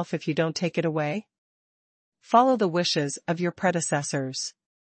yourself if you don't take it away. Follow the wishes of your predecessors.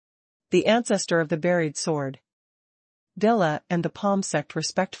 The ancestor of the buried sword villa and the palm sect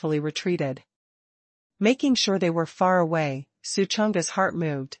respectfully retreated. Making sure they were far away, Suchanga's heart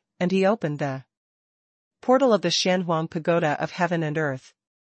moved, and he opened the portal of the Shanhuang Pagoda of heaven and earth.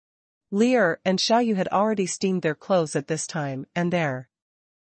 Lear and Xiaoyu had already steamed their clothes at this time, and their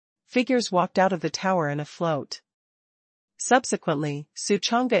figures walked out of the tower in a float. Subsequently,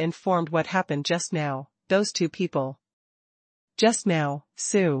 Suchanga informed what happened just now. Those two people. Just now,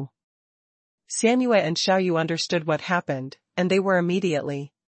 Xianyue and Xiaoyu understood what happened, and they were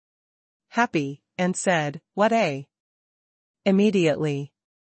immediately happy, and said, "What a?" Immediately,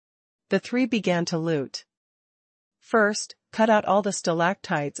 the three began to loot. First, cut out all the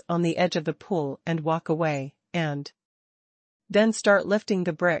stalactites on the edge of the pool and walk away, and then start lifting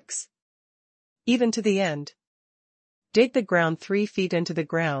the bricks. Even to the end. Dig the ground 3 feet into the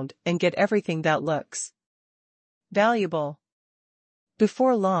ground and get everything that looks valuable.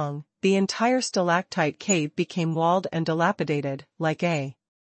 Before long, the entire stalactite cave became walled and dilapidated, like a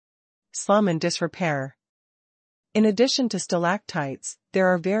slum in disrepair. In addition to stalactites, there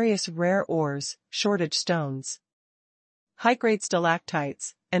are various rare ores, shortage stones, high-grade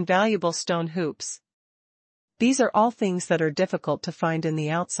stalactites, and valuable stone hoops. These are all things that are difficult to find in the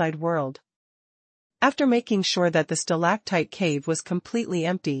outside world. After making sure that the stalactite cave was completely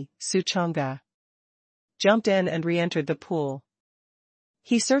empty, Suchanga jumped in and re-entered the pool.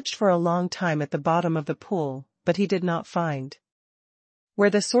 He searched for a long time at the bottom of the pool, but he did not find where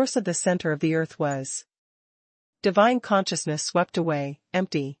the source of the center of the earth was. Divine consciousness swept away,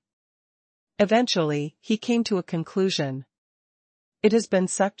 empty. Eventually, he came to a conclusion. It has been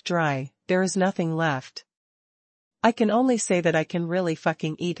sucked dry, there is nothing left. I can only say that I can really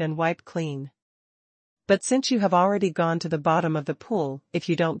fucking eat and wipe clean. But since you have already gone to the bottom of the pool, if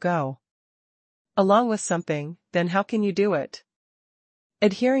you don't go along with something, then how can you do it?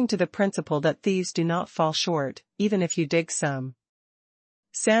 adhering to the principle that thieves do not fall short, even if you dig some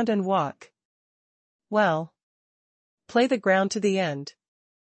sand and walk. Well, play the ground to the end.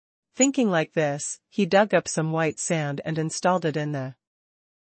 Thinking like this, he dug up some white sand and installed it in the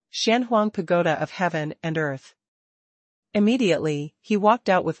Shanhuang pagoda of heaven and earth. Immediately, he walked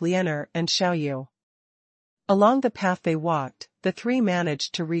out with Lianer and Xiaoyu. Along the path they walked, the three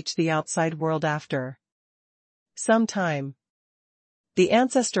managed to reach the outside world after some time. The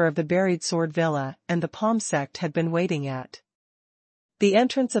ancestor of the buried sword villa and the palm sect had been waiting at the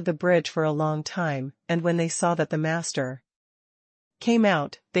entrance of the bridge for a long time, and when they saw that the master came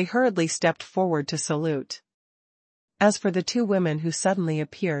out, they hurriedly stepped forward to salute. As for the two women who suddenly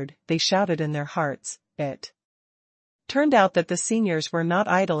appeared, they shouted in their hearts. It turned out that the seniors were not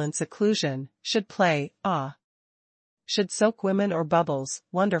idle in seclusion, should play, should soak women or bubbles,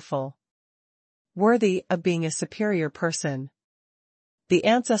 wonderful. Worthy of being a superior person. The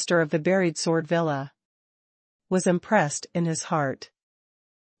ancestor of the buried sword villa was impressed in his heart.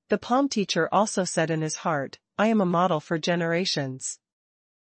 The palm teacher also said in his heart, I am a model for generations.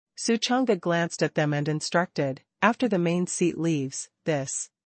 Suchanga glanced at them and instructed, after the main seat leaves, this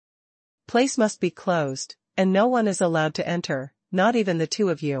place must be closed, and no one is allowed to enter, not even the two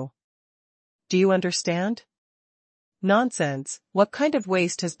of you. Do you understand? Nonsense, what kind of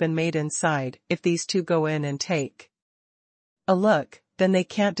waste has been made inside, if these two go in and take a look, then they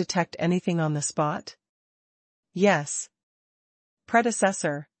can't detect anything on the spot? Yes.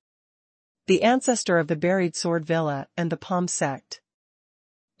 Predecessor. The ancestor of the buried sword villa and the palm sect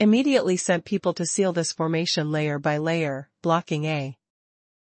immediately sent people to seal this formation layer by layer, blocking a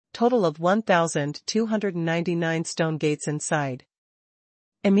total of 1,299 stone gates inside.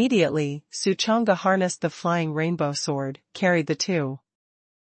 Immediately, Suchanga harnessed the flying rainbow sword, carried the two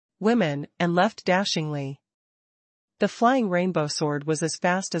women, and left dashingly. The flying rainbow sword was as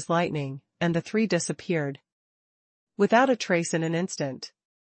fast as lightning, and the three disappeared without a trace in an instant.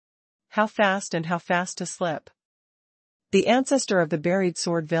 How fast to slip. The ancestor of the buried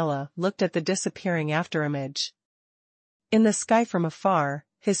sword villa looked at the disappearing afterimage in the sky from afar,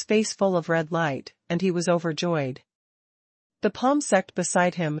 his face full of red light, and he was overjoyed. The palm sect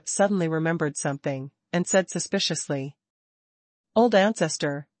beside him suddenly remembered something, and said suspiciously, Old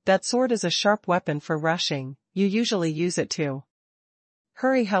ancestor, that sword is a sharp weapon for rushing, you usually use it to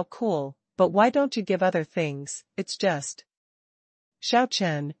hurry. How cool, but why don't you give other things? It's just Xiao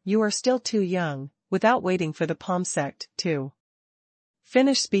Chen, you are still too young. Without waiting for the palm sect to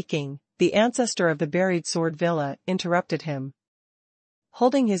finish speaking, the ancestor of the buried sword villa interrupted him.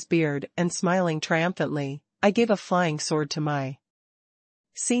 Holding his beard and smiling triumphantly, I gave a flying sword to my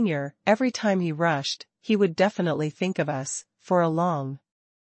senior. Every time he rushed, he would definitely think of us, for a long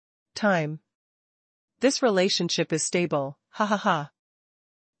time. This relationship is stable, ha ha ha.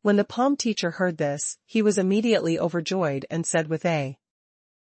 When the palm teacher heard this, he was immediately overjoyed and said with a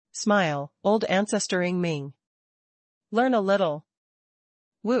smile, Old ancestor Ing Ming. Learn a little.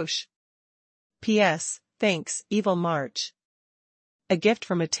 Whoosh. P.S. Thanks, Evil March. A gift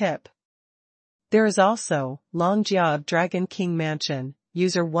from a tip. There is also, Long Jia of Dragon King Mansion,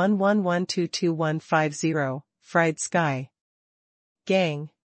 user 111222150, Fried Sky. Gang.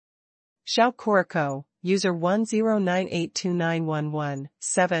 Xiao Koriko, user 109829117,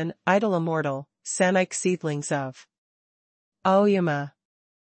 7, Idol Immortal, Sanike Seedlings of Aoyama.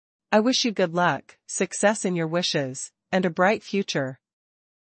 I wish you good luck, success in your wishes, and a bright future.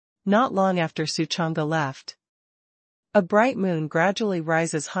 Not long after Suchanga left, a bright moon gradually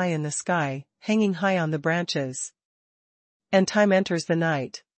rises high in the sky, hanging high on the branches. And time enters the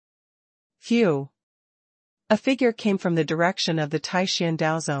night. Phew. A figure came from the direction of the Taishan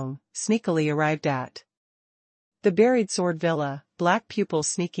Daozong, sneakily arrived at the buried sword villa, black pupils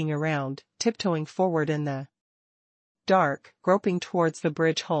sneaking around, tiptoeing forward in the dark, groping towards the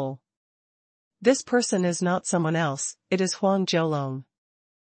bridge hole. This person is not someone else, it is Huang Jiolong.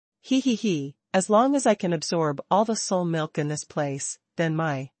 He, as long as I can absorb all the soul milk in this place, then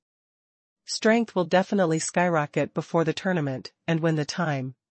my strength will definitely skyrocket before the tournament, and when the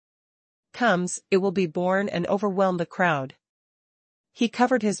time comes, it will be born and overwhelm the crowd. He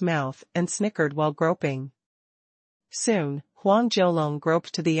covered his mouth and snickered while groping. Soon, Huang Jiolong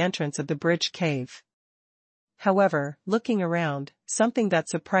groped to the entrance of the bridge cave. However, looking around, something that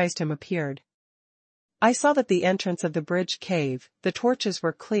surprised him appeared. I saw that the entrance of the bridge cave, the torches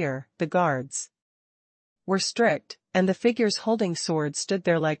were clear, the guards were strict, and the figures holding swords stood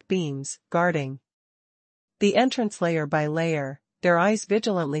there like beams, guarding the entrance layer by layer, their eyes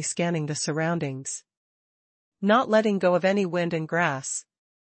vigilantly scanning the surroundings. Not letting go of any wind and grass.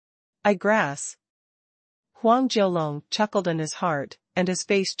 Grass. Huang Jiolong chuckled in his heart, and his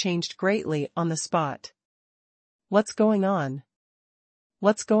face changed greatly on the spot. What's going on?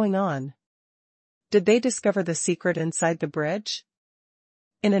 What's going on? Did they discover the secret inside the bridge?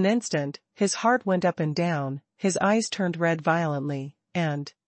 In an instant, his heart went up and down, his eyes turned red violently,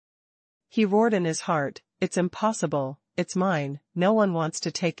 and he roared in his heart, "It's impossible, it's mine, no one wants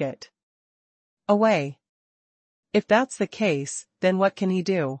to take it away." If that's the case, then what can he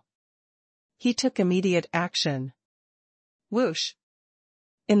do? He took immediate action. Whoosh!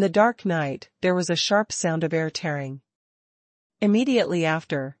 In the dark night, there was a sharp sound of air tearing. Immediately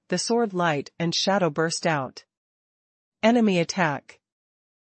after, the sword light and shadow burst out. Enemy attack!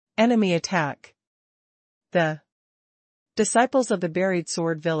 Enemy attack! The disciples of the buried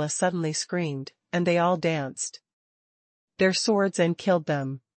sword villa suddenly screamed, and they all danced their swords and killed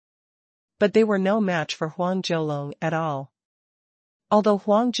them. But they were no match for Huang Jiulong at all. Although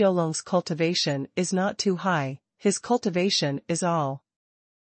Huang Jiulong's cultivation is not too high, his cultivation is all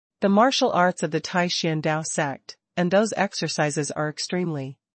the martial arts of the Tai Xian Dao sect, and those exercises are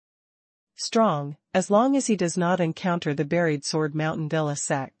extremely strong, as long as he does not encounter the buried sword mountain villa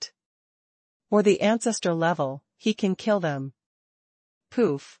sect or the ancestor level, he can kill them.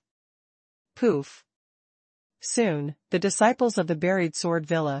 Poof! Poof! Soon, the disciples of the buried sword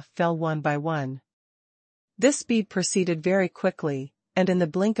villa fell one by one. This speed proceeded very quickly, and in the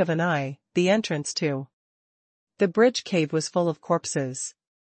blink of an eye, the entrance to the bridge cave was full of corpses.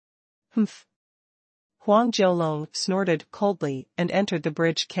 Humph! Huang Jiulong snorted coldly and entered the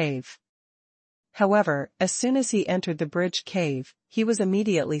bridge cave. However, as soon as he entered the bridge cave, he was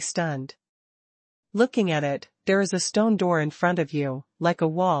immediately stunned. Looking at it, there is a stone door in front of you, like a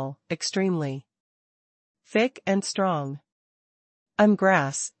wall, extremely thick and strong.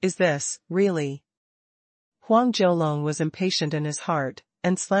 Grass, is this, really? Huang Jiulong was impatient in his heart,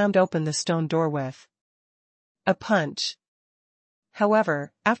 and slammed open the stone door with a punch.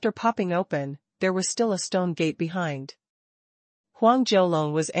 However, after popping open, there was still a stone gate behind. Huang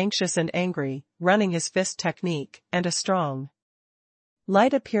Jiulong was anxious and angry, running his fist technique, and a strong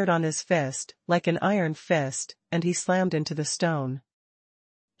light appeared on his fist, like an iron fist, and he slammed into the stone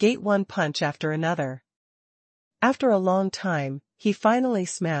gate one punch after another. After a long time, he finally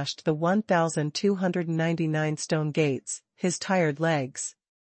smashed the 1,299 stone gates. His tired legs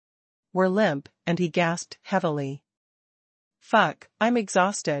were limp, and he gasped heavily. Fuck, I'm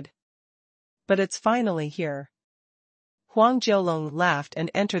exhausted. But it's finally here. Huang Jiulong laughed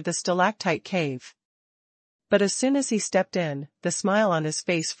and entered the stalactite cave. But as soon as he stepped in, the smile on his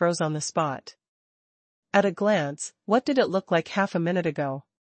face froze on the spot. At a glance, what did it look like half a minute ago?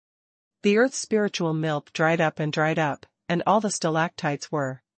 The earth's spiritual milk dried up, and all the stalactites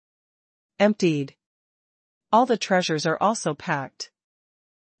were emptied. All the treasures are also packed.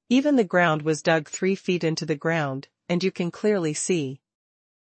 Even the ground was dug 3 feet into the ground, and you can clearly see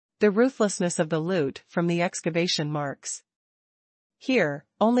the ruthlessness of the loot from the excavation marks. Here,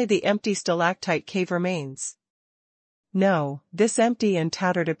 only the empty stalactite cave remains. No, this empty and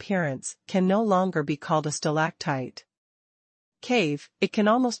tattered appearance can no longer be called a stalactite cave, it can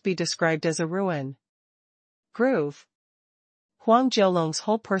almost be described as a ruin. Groove. Huang Jiulong's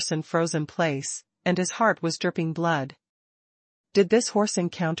whole person froze in place, and his heart was dripping blood. Did this horse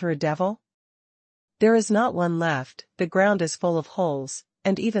encounter a devil? There is not one left, the ground is full of holes,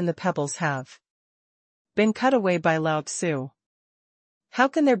 and even the pebbles have been cut away by Lao Tzu. How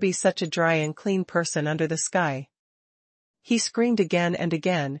can there be such a dry and clean person under the sky? He screamed again and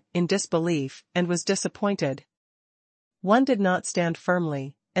again, in disbelief, and was disappointed. One did not stand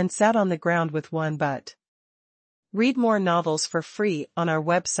firmly, and sat on the ground with one butt. Read more novels for free on our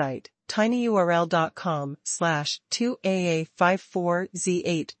website,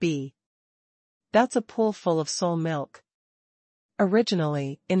 tinyurl.com/2AA54Z8B. That's a pool full of soul milk.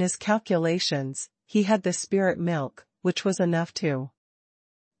 Originally, in his calculations, he had the spirit milk, which was enough to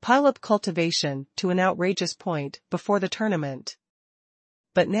pile up cultivation to an outrageous point before the tournament.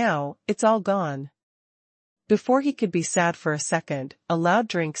 But now, it's all gone. Before he could be sad for a second, a loud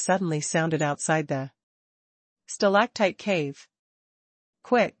drink suddenly sounded outside the stalactite cave.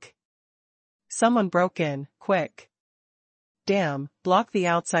 Quick! Someone broke in, quick! Damn, block the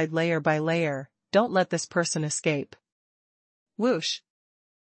outside layer by layer, don't let this person escape. Whoosh!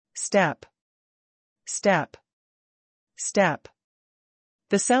 Step! Step! Step!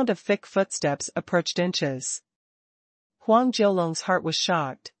 The sound of thick footsteps approached inches. Huang Jiulong's heart was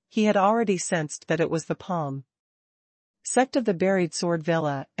shocked, he had already sensed that it was the palm sect of the buried sword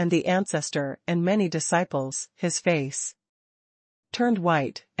villa and the ancestor and many disciples. His face turned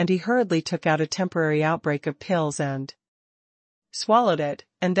white, and he hurriedly took out a temporary outbreak of pills and swallowed it,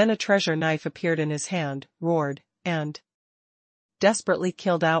 and then a treasure knife appeared in his hand, roared, and desperately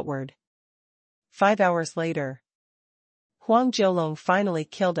killed outward. 5 hours later. Huang Jiulong finally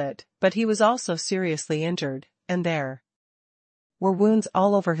killed it, but he was also seriously injured, and there were wounds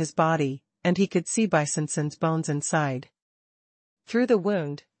all over his body, and he could see Bisonson's bones inside. Through the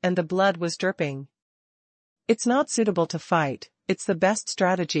wound, and the blood was dripping. It's not suitable to fight, it's the best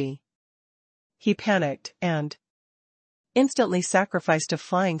strategy. He panicked, and instantly sacrificed a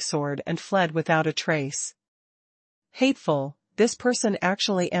flying sword and fled without a trace. Hateful, this person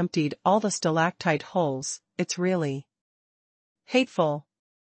actually emptied all the stalactite holes, it's really hateful.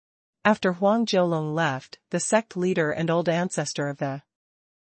 After Huang Jiulong left, the sect leader and old ancestor of the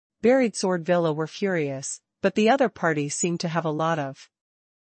buried sword villa were furious, but the other party seemed to have a lot of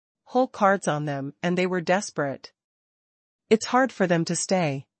whole cards on them and they were desperate. It's hard for them to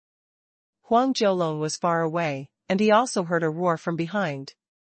stay. Huang Jiulong was far away, and he also heard a roar from behind.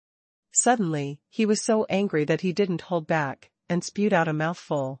 Suddenly, he was so angry that he didn't hold back, and spewed out a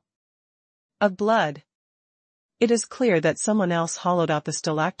mouthful of blood. It is clear that someone else hollowed out the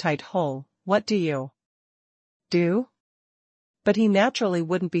stalactite hole. What do you do? But he naturally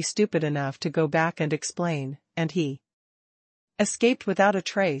wouldn't be stupid enough to go back and explain, and he escaped without a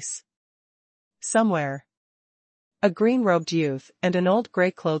trace. Somewhere, a green-robed youth and an old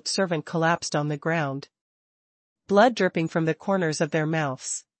gray-clothed servant collapsed on the ground, blood dripping from the corners of their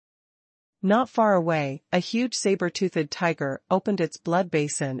mouths. Not far away, a huge saber-toothed tiger opened its blood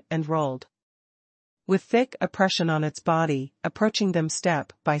basin and rolled with thick oppression on its body, approaching them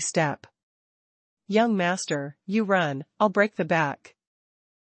step by step. "Young master, you run, I'll break the back."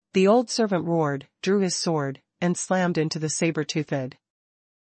 The old servant roared, drew his sword, and slammed into the saber-toothed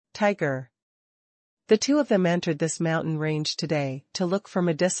tiger. The two of them entered this mountain range today to look for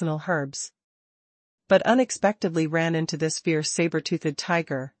medicinal herbs, but unexpectedly ran into this fierce saber-toothed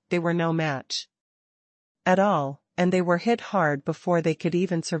tiger. They were no match at all, and they were hit hard before they could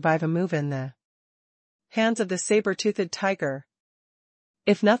even survive a move in the hands of the saber-toothed tiger.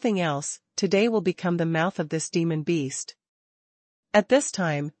 If nothing else, today will become the mouth of this demon beast. At this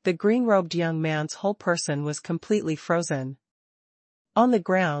time, the green-robed young man's whole person was completely frozen. On the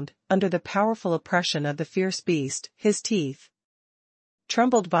ground, under the powerful oppression of the fierce beast, his teeth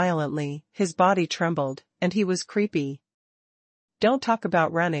trembled violently, his body trembled, and he was creepy. "Don't talk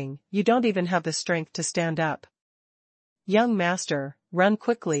about running, you don't even have the strength to stand up. Young master, run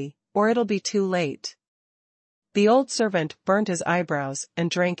quickly, or it'll be too late." The old servant burnt his eyebrows and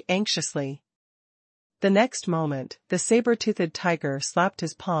drank anxiously. The next moment, the saber-toothed tiger slapped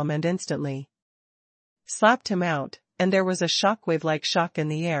his palm and instantly slapped him out, and there was a shockwave-like shock in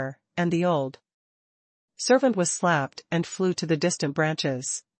the air, and the old servant was slapped and flew to the distant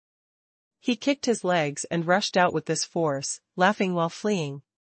branches. He kicked his legs and rushed out with this force, laughing while fleeing.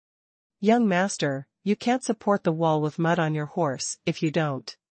 "Young master, you can't support the wall with mud on your horse if you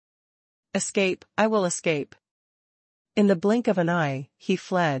don't escape. I will escape." In the blink of an eye, he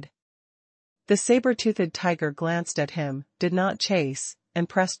fled. The saber-toothed tiger glanced at him, did not chase, and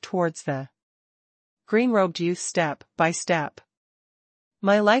pressed towards the green-robed youth step by step.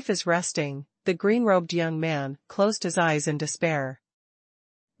 "My life is resting," the green-robed young man closed his eyes in despair.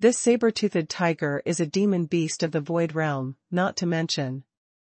 "This saber-toothed tiger is a demon beast of the void realm, not to mention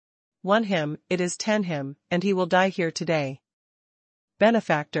one him, it is 10 him, and he will die here today.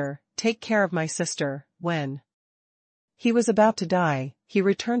 Benefactor, take care of my sister." When he was about to die, he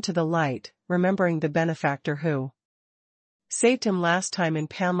returned to the light, remembering the benefactor who saved him last time in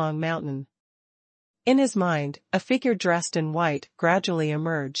Panlong Mountain. In his mind, a figure dressed in white gradually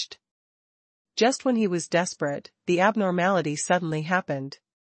emerged. Just when he was desperate, the abnormality suddenly happened.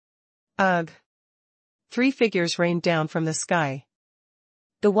 Ugh! 3 figures rained down from the sky.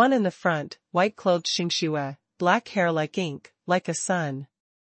 The one in the front, white-clothed Xingxue, black hair like ink, like a son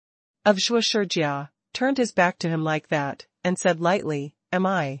of Zhuoshijia, turned his back to him like that, and said lightly, "Am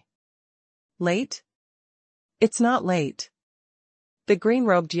I late?" "It's not late." The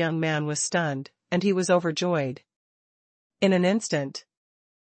green-robed young man was stunned, and he was overjoyed. In an instant.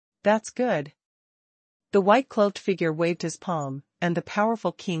 "That's good." The white-cloaked figure waved his palm, and the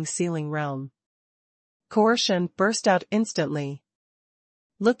powerful king sealing realm coercion burst out instantly.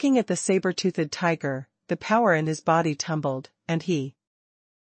 Looking at the saber-toothed tiger, the power in his body tumbled, and he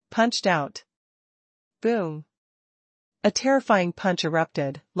punched out. Boom! A terrifying punch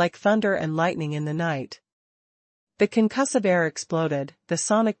erupted, like thunder and lightning in the night. The concussive air exploded, the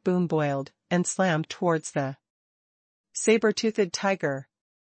sonic boom boiled, and slammed towards the saber-toothed tiger.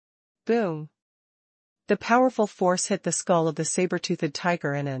 Boom! The powerful force hit the skull of the saber-toothed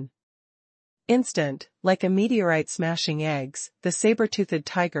tiger in an instant, like a meteorite smashing eggs. The saber-toothed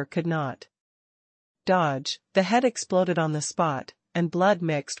tiger could not Dodge, the head exploded on the spot, and blood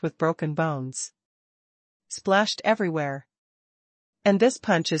mixed with broken bones splashed everywhere. And this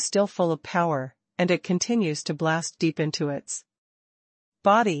punch is still full of power, and it continues to blast deep into its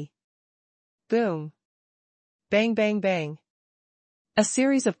body. Boom. Bang bang bang. A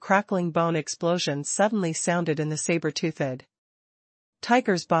series of crackling bone explosions suddenly sounded in the saber-toothed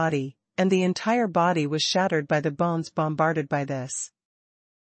tiger's body, and the entire body was shattered by the bones bombarded by this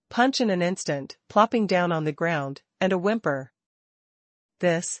punch in an instant, plopping down on the ground, and a whimper.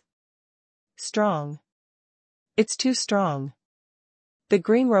 This strong. It's too strong. The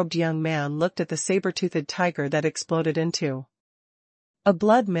green-robed young man looked at the saber-toothed tiger that exploded into a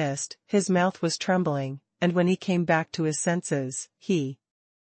blood mist. His mouth was trembling, and when he came back to his senses, he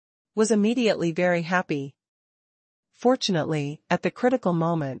was immediately very happy. Fortunately, at the critical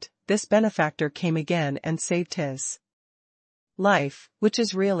moment, this benefactor came again and saved his life, which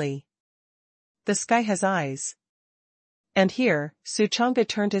is really the sky has eyes. And here, Suchanga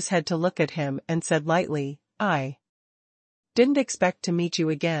turned his head to look at him and said lightly, I didn't expect to meet you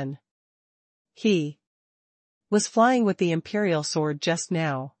again. He was flying with the imperial sword just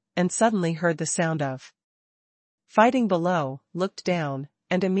now, and suddenly heard the sound of fighting below, looked down,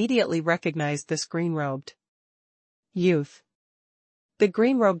 and immediately recognized this green-robed youth. The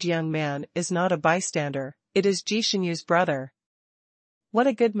green-robed young man is not a bystander, it is Jishinyu's brother. What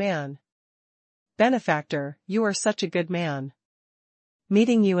a good man. Benefactor, you are such a good man.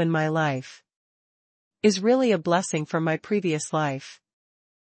 Meeting you in my life is really a blessing from my previous life.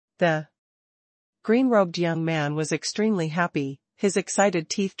 The green-robed young man was extremely happy, his excited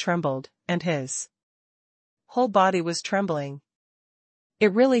teeth trembled, and his whole body was trembling.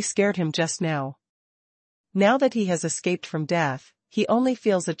 It really scared him just now. Now that he has escaped from death, he only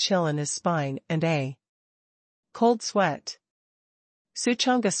feels a chill in his spine and a cold sweat.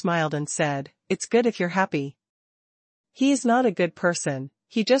 Suchanga smiled and said, It's good if you're happy. He is not a good person,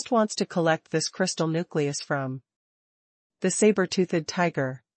 he just wants to collect this crystal nucleus from the saber-toothed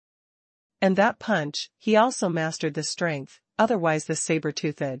tiger. And that punch, he also mastered the strength, otherwise the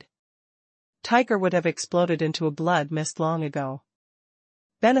saber-toothed tiger would have exploded into a blood mist long ago.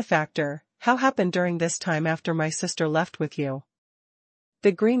 Benefactor, how happened during this time after my sister left with you?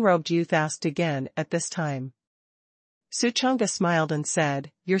 The green-robed youth asked again at this time. Suchanga smiled and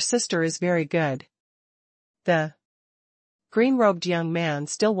said, Your sister is very good. The green-robed young man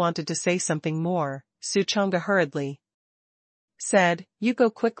still wanted to say something more. Suchanga hurriedly said, You go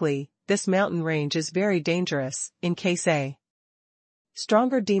quickly, this mountain range is very dangerous, in case a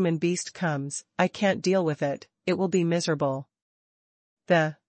stronger demon beast comes, I can't deal with it, it will be miserable.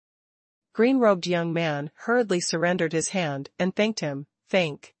 The green-robed young man hurriedly surrendered his hand and thanked him.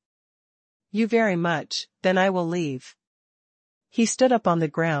 Thank you very much, then I will leave. He stood up on the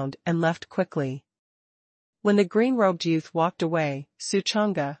ground and left quickly. When the green-robed youth walked away,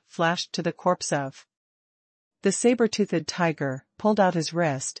 Suchanga flashed to the corpse of the saber-toothed tiger, pulled out his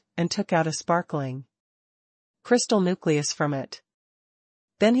wrist, and took out a sparkling crystal nucleus from it.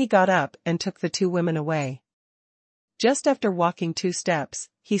 Then he got up and took the two women away. Just after walking 2 steps,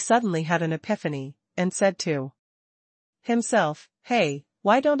 he suddenly had an epiphany, and said to himself, Hey,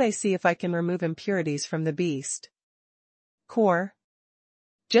 why don't I see if I can remove impurities from the beast core?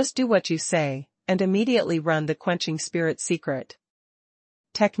 Just do what you say, and immediately run the quenching spirit secret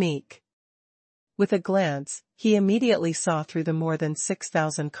technique. With a glance, he immediately saw through the more than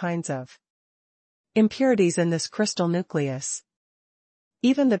 6,000 kinds of impurities in this crystal nucleus.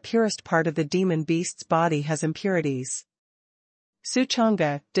 Even the purest part of the demon beast's body has impurities.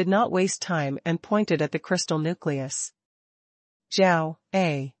 Suchanga did not waste time and pointed at the crystal nucleus. Zhao,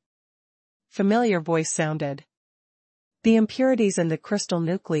 a familiar voice sounded. The impurities in the crystal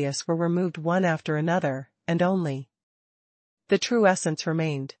nucleus were removed one after another, and only the true essence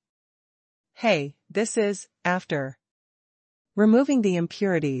remained. Hey, this is, after removing the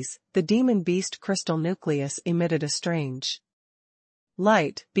impurities, the demon beast crystal nucleus emitted a strange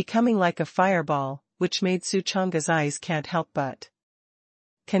light, becoming like a fireball, which made Suchanga's eyes can't help but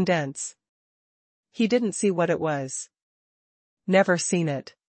condense. He didn't see what it was. Never seen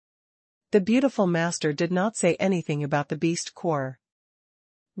it. The beautiful master did not say anything about the beast core.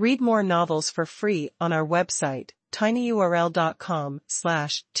 Read more novels for free on our website,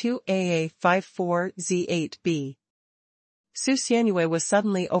 tinyurl.com/2aa54z8b. Su Xianyue was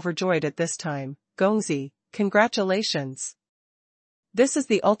suddenly overjoyed at this time. Gongzi, congratulations! This is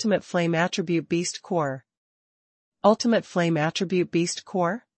the Ultimate Flame Attribute Beast Core. Ultimate Flame Attribute Beast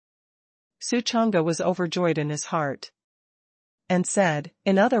Core? Suchanga was overjoyed in his heart. And said,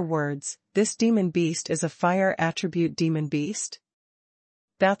 in other words, this demon beast is a fire attribute demon beast?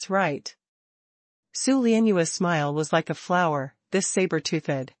 That's right. Su Lianyua's smile was like a flower. This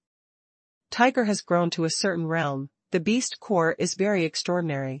saber-toothed tiger has grown to a certain realm. The beast core is very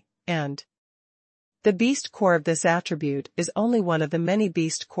extraordinary, and the beast core of this attribute is only one of the many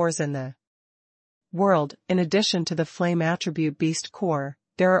beast cores in the world. In addition to the flame attribute beast core,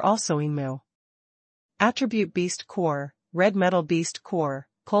 there are also Imu attribute beast core, red metal beast core,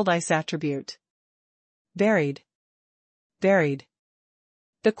 cold ice attribute. Varied.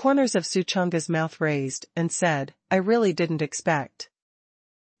 The corners of Suchonga's mouth raised and said, I really didn't expect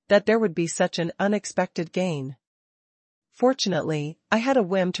that there would be such an unexpected gain. Fortunately, I had a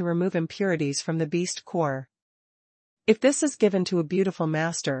whim to remove impurities from the beast core. If this is given to a beautiful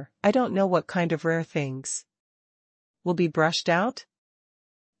master, I don't know what kind of rare things will be brushed out.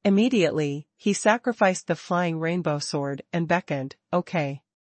 Immediately, he sacrificed the flying rainbow sword and beckoned, okay.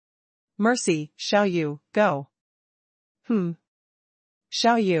 Mercy, Xiaoyu, go.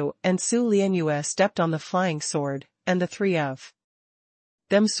 Xiaoyu and Su Lianyue stepped on the flying sword, and the three of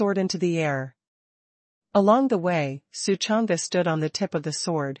them soared into the air. Along the way, Suchonga stood on the tip of the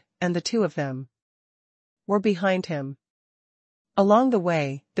sword, and the two of them were behind him. Along the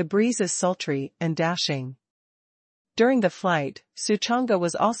way, the breeze is sultry and dashing. During the flight, Suchonga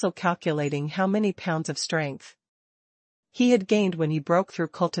was also calculating how many pounds of strength he had gained when he broke through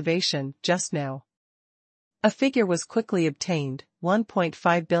cultivation just now. A figure was quickly obtained,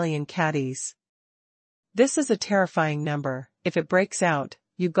 1.5 billion caddies. This is a terrifying number. If it breaks out,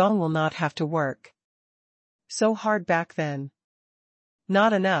 Yugong will not have to work so hard back then.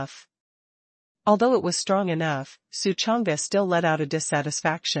 Not enough. Although it was strong enough, Suchonga still let out a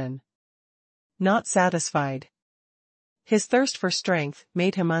dissatisfaction. Not satisfied. His thirst for strength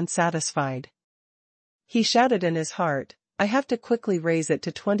made him unsatisfied. He shouted in his heart, I have to quickly raise it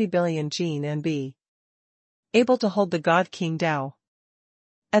to 20 billion gene and be able to hold the God King Dao.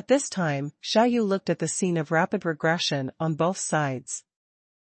 At this time, Xiaoyu looked at the scene of rapid regression on both sides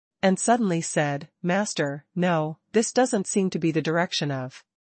and suddenly said, Master, no, this doesn't seem to be the direction of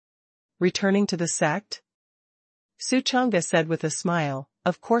returning to the sect? Suchonga said with a smile,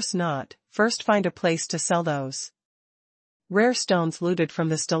 of course not. First find a place to sell those rare stones looted from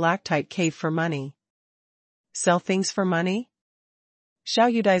the stalactite cave for money. Sell things for money?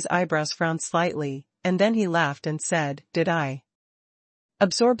 Xiaoyudai's eyebrows frowned slightly, and then he laughed and said, did I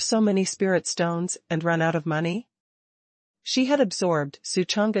absorb so many spirit stones and run out of money? She had absorbed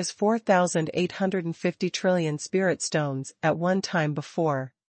Suchonga's 4,850 trillion spirit stones at one time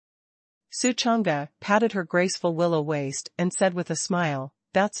before. Suchonga patted her graceful willow waist and said with a smile,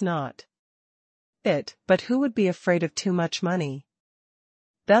 that's not it, but who would be afraid of too much money?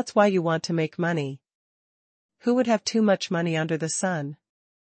 That's why you want to make money. Who would have too much money under the sun?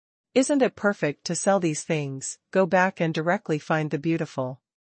 Isn't it perfect to sell these things, go back and directly find the beautiful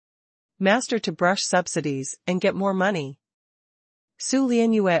master to brush subsidies and get more money? Su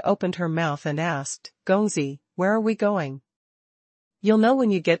Lianyue opened her mouth and asked, Gongzi, where are we going? You'll know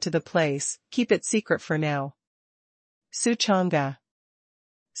when you get to the place, keep it secret for now. Suchonga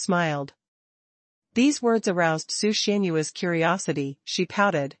smiled. These words aroused Su Xianyue's curiosity. She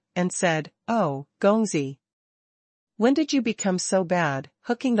pouted, and said, oh, Gongzi. When did you become so bad,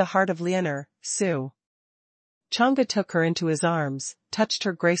 hooking the heart of Lianer, Su? Chang'e took her into his arms, touched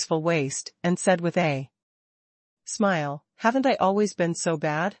her graceful waist, and said with a smile, haven't I always been so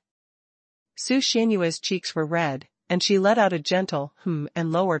bad? Su Xianyue's cheeks were red, and she let out a gentle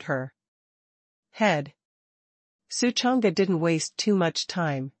and lowered her head. Su Chang'e didn't waste too much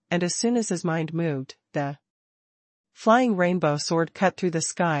time, and as soon as his mind moved, the flying rainbow sword cut through the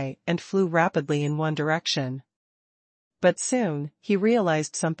sky and flew rapidly in one direction. But soon, he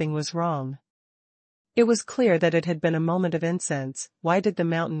realized something was wrong. It was clear that it had been a moment of incense. Why did the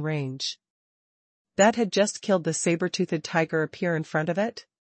mountain range that had just killed the saber-toothed tiger appear in front of it?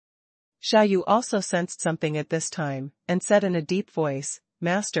 Xiaoyu also sensed something at this time, and said in a deep voice,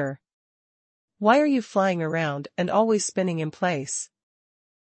 Master, why are you flying around and always spinning in place?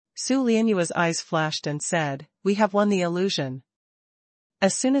 Su Lianyue's eyes flashed and said, we have won the illusion.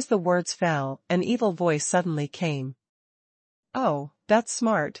 As soon as the words fell, an evil voice suddenly came. Oh, that's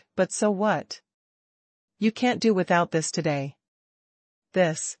smart, but so what? You can't do without this today.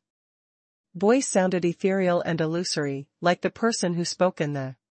 This voice sounded ethereal and illusory, like the person who spoke in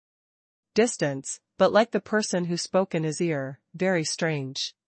the distance, but like the person who spoke in his ear, very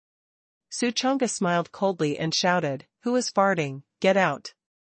strange. Su Chang'e smiled coldly and shouted, who is farting, get out.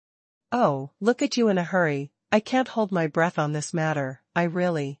 Oh, look at you in a hurry, I can't hold my breath on this matter, I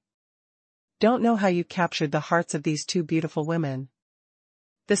really don't know how you captured the hearts of these two beautiful women.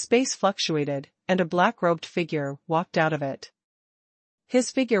 The space fluctuated, and a black-robed figure walked out of it. His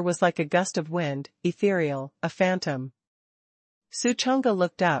figure was like a gust of wind, ethereal, a phantom. Suchanga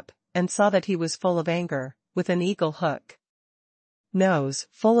looked up, and saw that he was full of anger, with an eagle hook nose,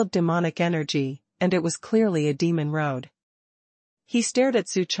 full of demonic energy, and it was clearly a demon road. He stared at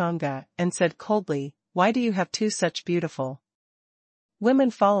Suchanga, and said coldly, "Why do you have two such beautiful women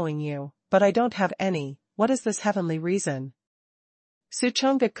following you, but I don't have any? What is this heavenly reason?"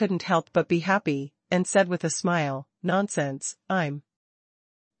 Suchanga couldn't help but be happy, and said with a smile, "Nonsense, I'm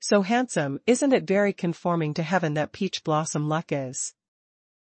so handsome, isn't it very conforming to heaven that peach blossom luck is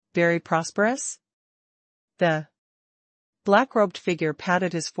very prosperous?" The black-robed figure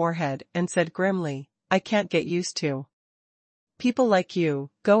patted his forehead and said grimly, "I can't get used to people like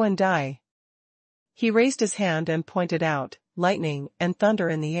you, go and die." He raised his hand and pointed out, lightning and thunder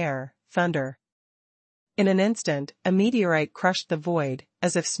in the air, thunder. In an instant, a meteorite crushed the void,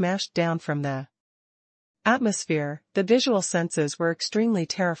 as if smashed down from the atmosphere. The visual senses were extremely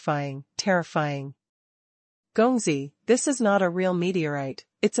terrifying. "Gongzi, this is not a real meteorite,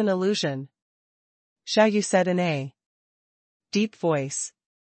 it's an illusion," Xiaoyu said in a deep voice.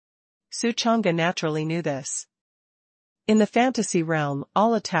 Suchanga naturally knew this. In the fantasy realm,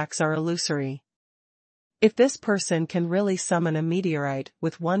 all attacks are illusory. If this person can really summon a meteorite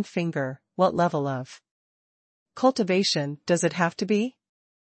with one finger, what level of cultivation does it have to be?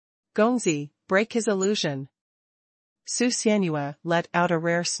 "Gongzi, break his illusion." Su Xianyue let out a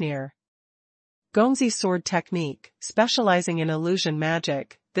rare sneer. Gongzi's sword technique, specializing in illusion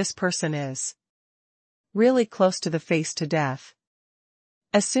magic, this person is really close to the face to death.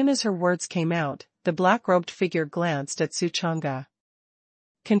 As soon as her words came out, the black-robed figure glanced at Suchanga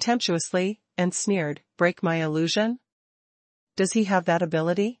contemptuously, and sneered, "Break my illusion? Does he have that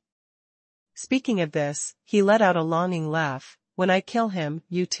ability?" Speaking of this, he let out a longing laugh, "When I kill him,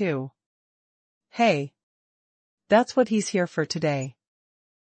 you too. Hey. That's what he's here for today."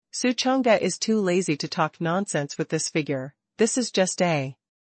 Suchanga is too lazy to talk nonsense with this figure. This is just a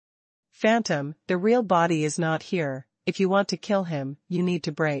phantom, the real body is not here. If you want to kill him, you need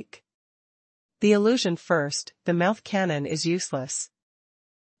to break the illusion first. The mouth cannon is useless.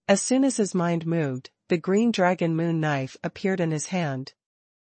 As soon as his mind moved, the green dragon moon knife appeared in his hand.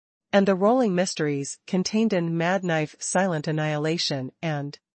 And the rolling mysteries contained in mad knife silent annihilation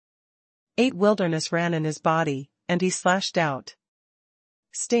and 8 wilderness ran in his body, and he slashed out.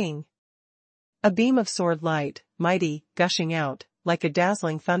 Sting. A beam of sword light, mighty, gushing out, like a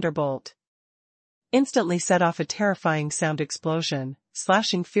dazzling thunderbolt, instantly set off a terrifying sound explosion,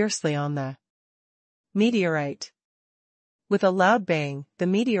 slashing fiercely on the meteorite. With a loud bang, the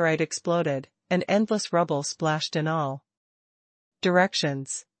meteorite exploded, and endless rubble splashed in all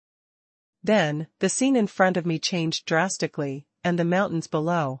directions. Then, the scene in front of me changed drastically, and the mountains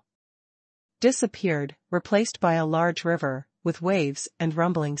below disappeared, replaced by a large river, with waves and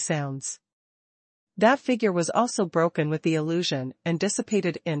rumbling sounds. That figure was also broken with the illusion and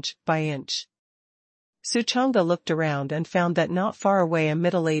dissipated inch by inch. Suchanga looked around and found that not far away a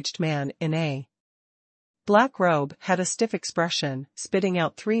middle-aged man in a black robe had a stiff expression, spitting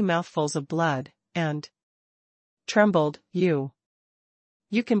out 3 mouthfuls of blood, and trembled, You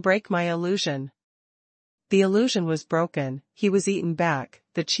can break my illusion." The illusion was broken, he was eaten back,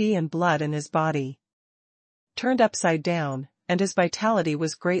 the qi and blood in his body turned upside down, and his vitality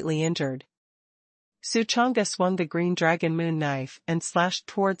was greatly injured. Suchanga swung the green dragon moon knife and slashed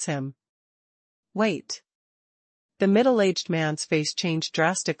towards him. "Wait." The middle-aged man's face changed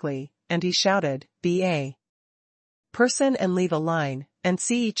drastically, and he shouted, "Be a person and leave a line, and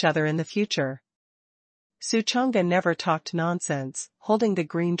see each other in the future." Suchanga never talked nonsense, holding the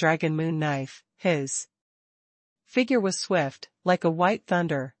green dragon moon knife. His figure was swift, like a white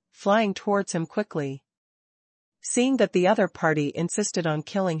thunder, flying towards him quickly. Seeing that the other party insisted on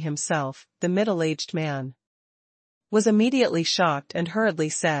killing himself, the middle-aged man was immediately shocked and hurriedly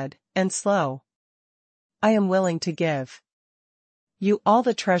said, "And slow. I am willing to give you all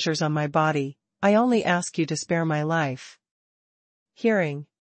the treasures on my body, I only ask you to spare my life." Hearing.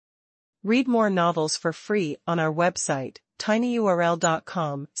 Read more novels for free on our website,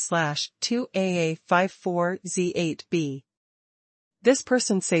 tinyurl.com/2aa54z8b. This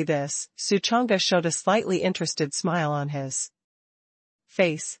person say this. Suchanga showed a slightly interested smile on his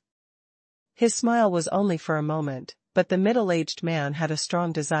face. His smile was only for a moment, but the middle-aged man had a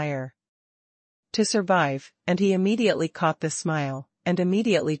strong desire to survive, and he immediately caught this smile, and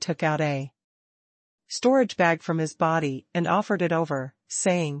immediately took out a storage bag from his body and offered it over,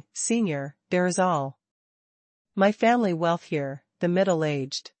 saying, "Senior, there is all my family wealth here." The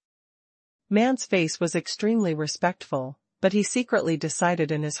middle-aged man's face was extremely respectful, but he secretly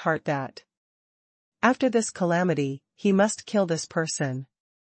decided in his heart that After this calamity, he must kill this person.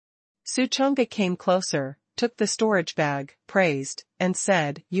 Suchonga came closer, took the storage bag, praised, and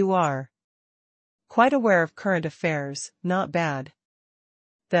said, "You are quite aware of current affairs, not bad."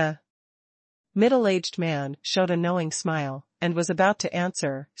 The middle-aged man showed a knowing smile, and was about to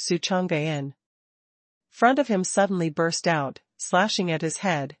answer. Suchonga in front of him suddenly burst out, slashing at his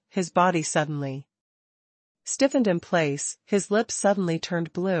head. His body suddenly stiffened in place, his lips suddenly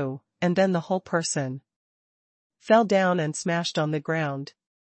turned blue, and then the whole person fell down and smashed on the ground.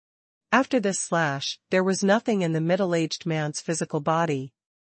 After this slash, there was nothing in the middle-aged man's physical body,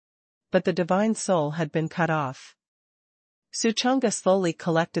 but the divine soul had been cut off. Suchonga slowly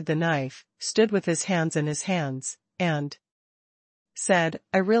collected the knife, stood with his hands in his hands, and said,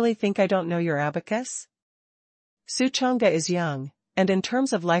 "I really think I don't know your abacus?" Suchonga is young, and in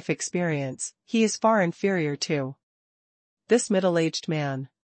terms of life experience, he is far inferior to this middle-aged man.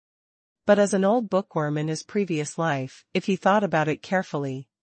 But as an old bookworm in his previous life, if he thought about it carefully,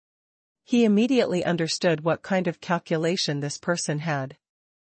 he immediately understood what kind of calculation this person had.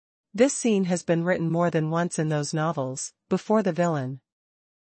 This scene has been written more than once in those novels. Before the villain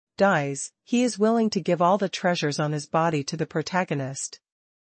dies, he is willing to give all the treasures on his body to the protagonist.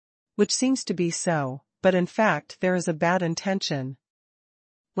 Which seems to be so, but in fact there is a bad intention.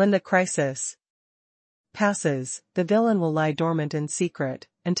 When the crisis passes, the villain will lie dormant in secret,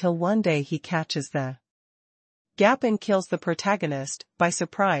 until one day he catches the gap and kills the protagonist, by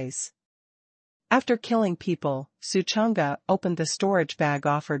surprise. After killing people, Suchonga opened the storage bag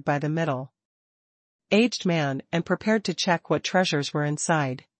offered by the middle-aged man and prepared to check what treasures were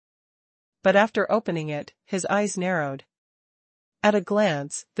inside. But after opening it, his eyes narrowed. At a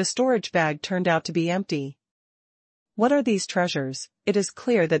glance, the storage bag turned out to be empty. What are these treasures? It is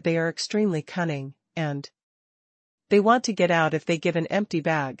clear that they are extremely cunning, and they want to get out if they give an empty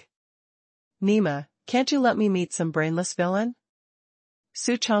bag. "Nima, can't you let me meet some brainless villain?"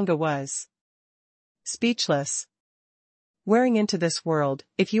 Suchonga was speechless. Wearing into this world,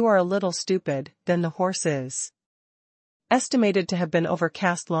 if you are a little stupid, then the horse is estimated to have been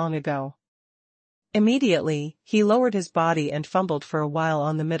overcast long ago. Immediately, he lowered his body and fumbled for a while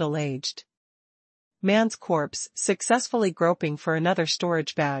on the middle-aged man's corpse, successfully groping for another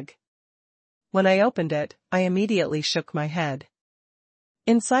storage bag. When I opened it, I immediately shook my head.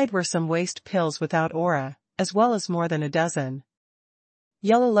 Inside were some waste pills without aura, as well as more than a dozen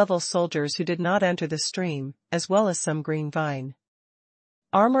yellow-level soldiers who did not enter the stream, as well as some green vine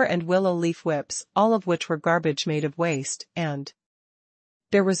armor and willow leaf whips, all of which were garbage made of waste, and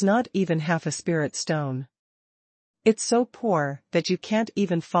there was not even half a spirit stone. It's so poor that you can't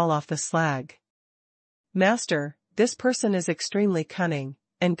even fall off the slag. "Master, this person is extremely cunning,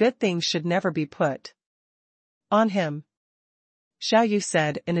 and good things should never be put on him," Xiaoyu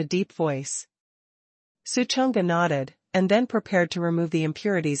said in a deep voice. Suchonga nodded, and then prepared to remove the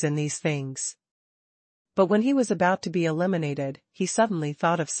impurities in these things. But when he was about to be eliminated, he suddenly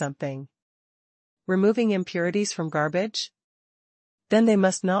thought of something. Removing impurities from garbage? Then they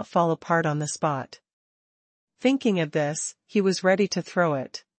must not fall apart on the spot. Thinking of this, he was ready to throw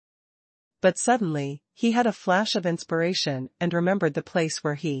it. But suddenly, he had a flash of inspiration and remembered the place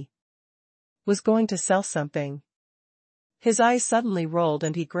where he was going to sell something. His eyes suddenly rolled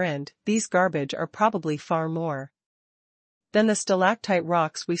and he grinned. "These garbage are probably far more than the stalactite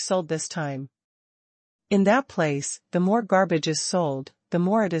rocks we sold this time. In that place, the more garbage is sold, the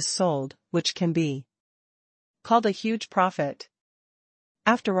more it is sold, which can be called a huge profit.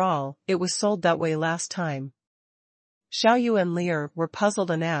 After all, it was sold that way last time." Xiaoyu and Lear were puzzled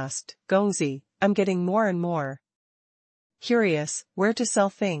and asked, "Gongzi, I'm getting more and more curious, where to sell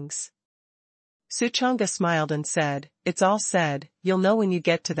things?" Suchonga smiled and said, "It's all said, you'll know when you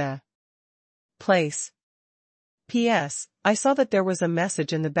get to the place. P.S. I saw that there was a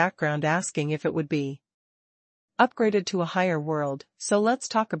message in the background asking if it would be upgraded to a higher world, so let's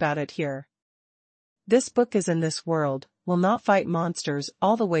talk about it here. This book is in this world, will not fight monsters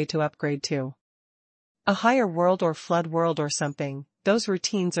all the way to upgrade to a higher world or flood world or something. Those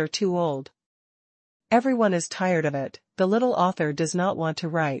routines are too old. Everyone is tired of it. The little author does not want to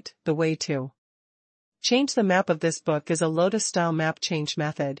write. The way to change the map of this book is a Lotus-style map change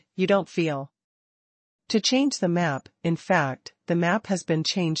method. You don't feel to change the map. In fact, the map has been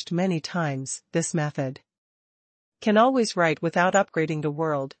changed many times. This method can always write without upgrading the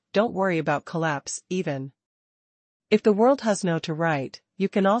world. Don't worry about collapse. Even if the world has no to write, you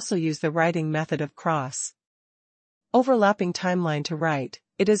can also use the writing method of cross overlapping timeline to write.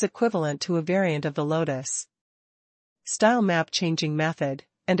 It is equivalent to a variant of the Lotus style map changing method,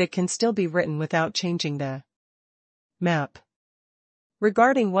 and it can still be written without changing the map.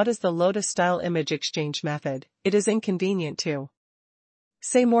 Regarding what is the Lotus-style image exchange method, it is inconvenient to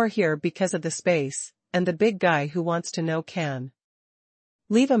say more here because of the space, and the big guy who wants to know can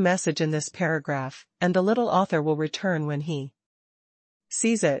leave a message in this paragraph, and the little author will return when he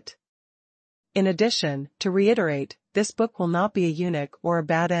sees it. In addition, to reiterate, this book will not be a eunuch or a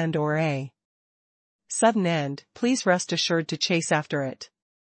bad end or a sudden end, please rest assured to chase after it.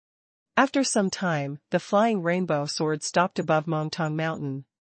 After some time, the flying rainbow sword stopped above Mongtong Mountain.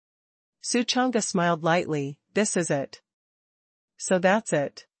 Suchanga smiled lightly, this is it. So that's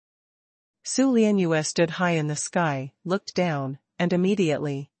it. Su Lianyue stood high in the sky, looked down, and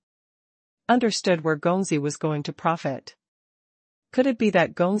immediately understood where Gongzi was going to profit. Could it be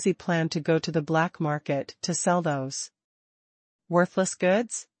that Gongzi planned to go to the black market to sell those worthless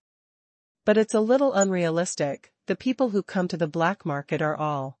goods? But it's a little unrealistic. The people who come to the black market are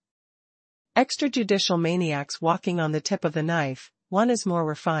all extrajudicial maniacs walking on the tip of the knife. One is more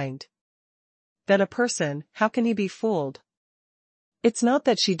refined than a person. How can he be fooled? It's not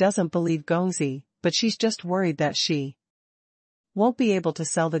that she doesn't believe Gongzi, but she's just worried that she won't be able to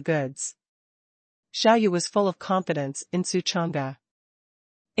sell the goods. Xiaoyu was full of confidence in Suchanga.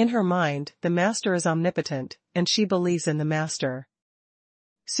 In her mind, the master is omnipotent, and she believes in the master.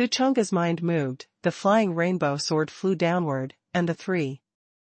 Suchanga's mind moved, the flying rainbow sword flew downward, and the three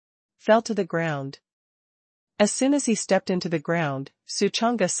fell to the ground. As soon as he stepped into the ground,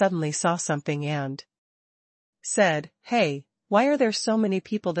 Suchanga suddenly saw something and said, "Hey, why are there so many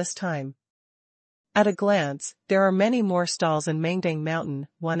people this time?" At a glance, there are many more stalls in Mangdang Mountain,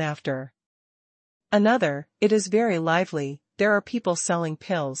 one after another. It is very lively. There are people selling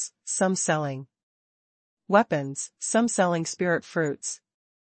pills, some selling weapons, some selling spirit fruits.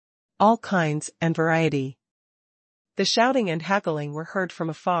 All kinds and variety. The shouting and haggling were heard from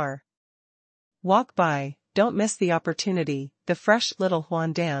afar. Walk by, don't miss the opportunity, the fresh little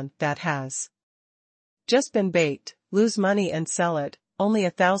Huandan that has just been baked, lose money and sell it, only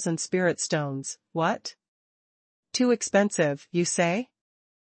 1,000 spirit stones. What? Too expensive, you say?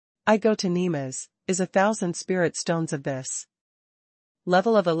 I go to Nima's. Is 1,000 spirit stones of this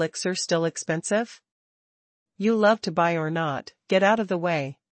level of elixir still expensive? You love to buy or not, get out of the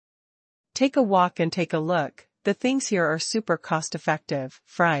way. Take a walk and take a look, the things here are super cost-effective.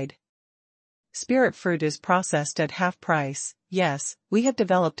 Fried spirit fruit is processed at half price. Yes, we have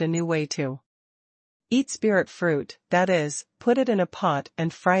developed a new way to eat spirit fruit, that is, put it in a pot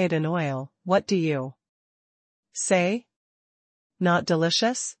and fry it in oil. What do you say? Not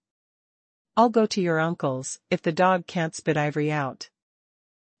delicious? I'll go to your uncle's, if the dog can't spit ivory out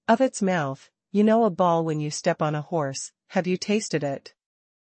of its mouth. You know a ball when you step on a horse. Have you tasted it?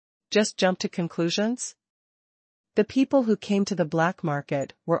 Just jump to conclusions? The people who came to the black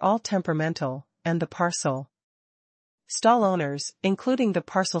market were all temperamental, and the parcel stall owners, including the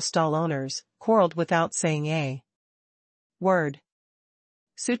parcel stall owners, quarreled without saying a word.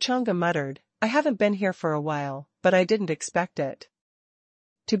 Suchanga muttered, I haven't been here for a while, but I didn't expect it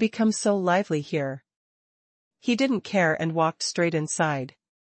to become so lively here. He didn't care and walked straight inside.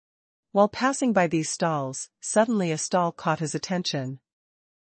 While passing by these stalls, suddenly a stall caught his attention.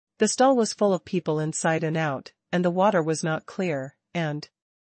 The stall was full of people inside and out, and the water was not clear, and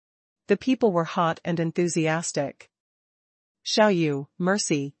the people were hot and enthusiastic. Xiaoyu,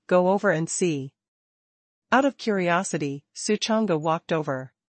 mercy, go over and see. Out of curiosity, Suchanga walked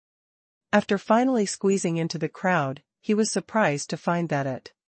over. After finally squeezing into the crowd, he was surprised to find that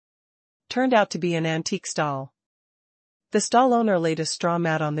it turned out to be an antique stall. The stall owner laid a straw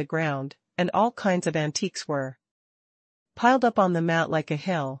mat on the ground, and all kinds of antiques were piled up on the mat like a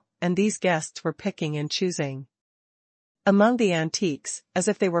hill, and these guests were picking and choosing among the antiques, as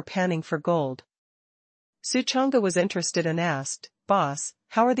if they were panning for gold. Suchanga was interested and asked, Boss,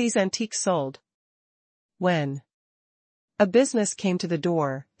 how are these antiques sold? When a business came to the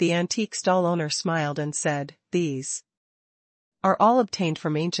door, the antique stall owner smiled and said, These are all obtained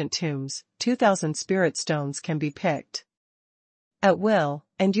from ancient tombs. 2,000 spirit stones can be picked at will,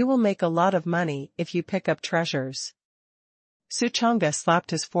 and you will make a lot of money if you pick up treasures. Suchanga slapped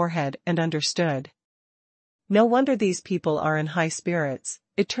his forehead and understood. No wonder these people are in high spirits.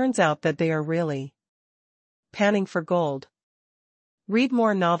 It turns out that they are really panning for gold. Read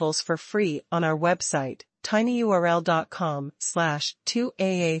more novels for free on our website,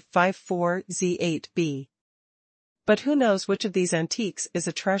 tinyurl.com/2aa54z8b. But who knows which of these antiques is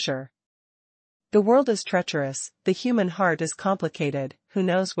a treasure? The world is treacherous, the human heart is complicated, who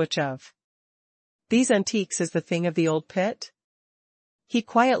knows which of these antiques is the thing of the old pit? He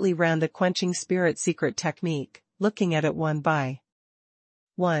quietly ran the quenching spirit secret technique, looking at it one by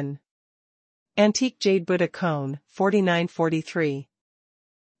one. Antique Jade Buddha Cone, 4943.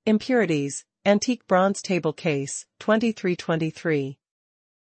 Impurities, antique bronze table case, 2323.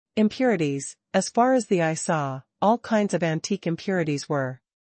 Impurities, as far as the eye saw, all kinds of antique impurities were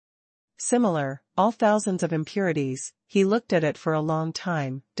similar, all thousands of impurities. He looked at it for a long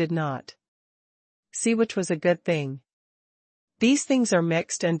time, did not see which was a good thing. These things are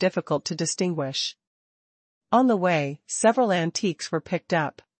mixed and difficult to distinguish. On the way, several antiques were picked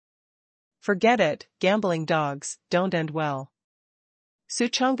up. Forget it, gambling dogs, don't end well.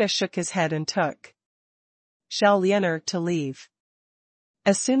 Suchanga shook his head and took Shao Lianer to leave.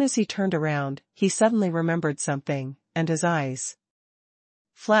 As soon as he turned around, he suddenly remembered something, and his eyes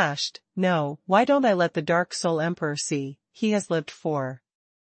flashed. No, why don't I let the Dark Soul Emperor see? He has lived for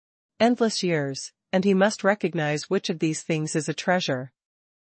endless years, and he must recognize which of these things is a treasure.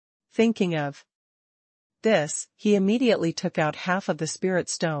 Thinking of this, he immediately took out half of the spirit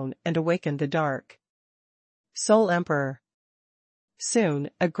stone and awakened the Dark Soul Emperor. Soon,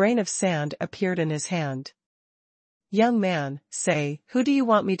 a grain of sand appeared in his hand. Young man, say, who do you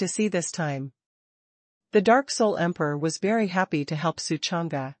want me to see this time? The Dark Soul Emperor was very happy to help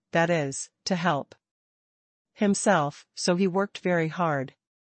Suchanga, that is, to help himself, so he worked very hard.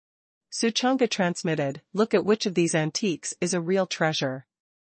 Suchanga transmitted, look at which of these antiques is a real treasure.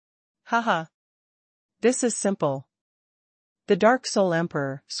 Haha. This is simple. The Dark Soul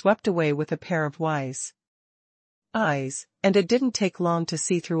Emperor swept away with a pair of wise eyes, and it didn't take long to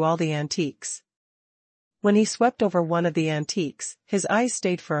see through all the antiques. When he swept over one of the antiques, his eyes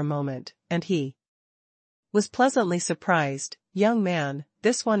stayed for a moment, and he was pleasantly surprised. Young man,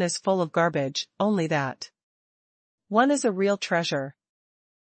 this one is full of garbage, only that one is a real treasure.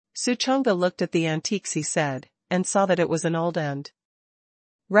 Suchanga looked at the antiques, he said, and saw that it was an old and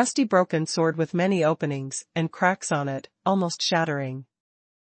rusty broken sword with many openings and cracks on it, almost shattering.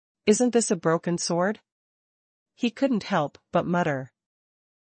 Isn't this a broken sword? He couldn't help but mutter.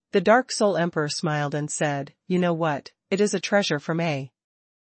 The Dark Soul Emperor smiled and said, you know what, it is a treasure from a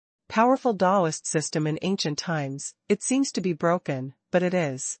powerful Taoist system in ancient times. It seems to be broken, but it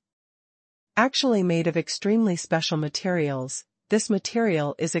is actually made of extremely special materials. This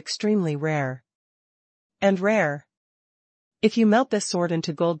material is extremely rare. And rare. If you melt this sword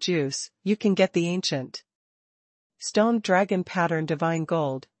into gold juice, you can get the ancient stone dragon pattern divine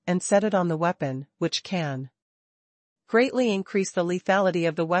gold, and set it on the weapon, which can greatly increase the lethality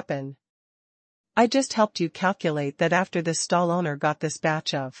of the weapon. I just helped you calculate that after this stall owner got this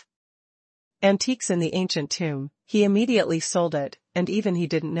batch of antiques in the ancient tomb, he immediately sold it, and even he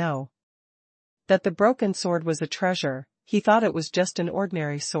didn't know that the broken sword was a treasure. He thought it was just an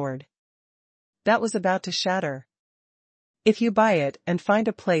ordinary sword that was about to shatter. If you buy it and find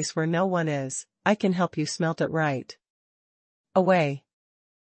a place where no one is, I can help you smelt it right away.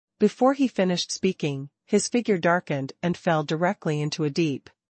 Before he finished speaking, his figure darkened and fell directly into a deep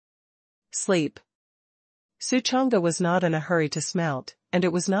sleep. Suchanga was not in a hurry to smelt, and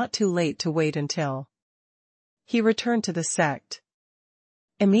it was not too late to wait until he returned to the sect.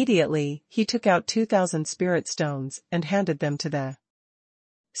 Immediately, he took out 2,000 spirit stones and handed them to the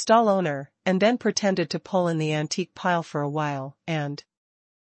stall owner, and then pretended to pull in the antique pile for a while, and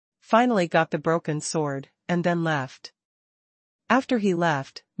finally got the broken sword, and then left. After he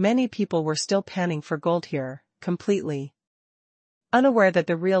left, many people were still panning for gold here, completely unaware that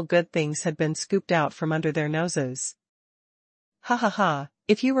the real good things had been scooped out from under their noses. Ha ha ha,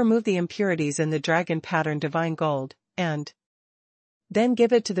 if you remove the impurities in the dragon pattern divine gold, and then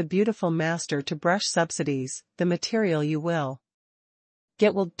give it to the beautiful master to brush subsidies, the material you will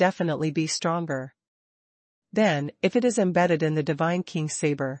get will definitely be stronger. Then, if it is embedded in the divine king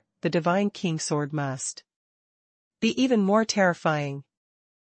saber, the divine king sword must be even more terrifying.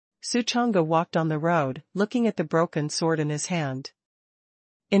 Suchanga walked on the road, looking at the broken sword in his hand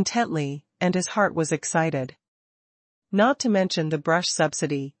intently, and his heart was excited. Not to mention the brush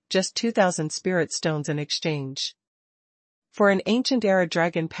subsidy, just 2,000 spirit stones in exchange for an ancient era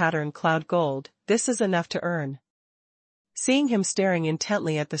dragon pattern cloud gold. This is enough to earn. Seeing him staring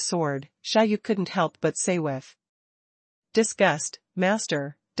intently at the sword, Xiaoyu couldn't help but say with disgust,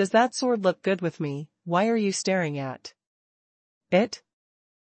 Master, does that sword look good with me? Why are you staring at it?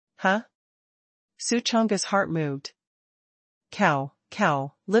 Huh? Suchanga's heart moved. Cow,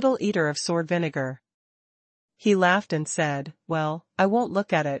 little eater of sword vinegar. He laughed and said, well, I won't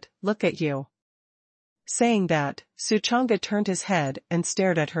look at it, look at you. Saying that, Suchanga turned his head and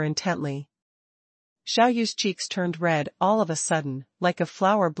stared at her intently. Xiaoyu's cheeks turned red all of a sudden, like a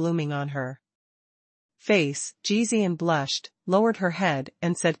flower blooming on her face. Jizian blushed, lowered her head,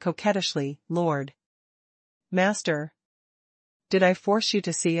 and said coquettishly, Lord Master, did I force you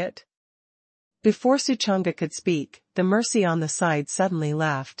to see it? Before Suchanga could speak, the Mercy on the side suddenly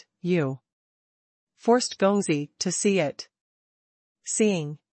laughed. You forced Gongzi to see it.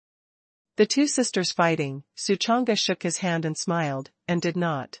 Seeing the two sisters fighting, Suchanga shook his hand and smiled, and did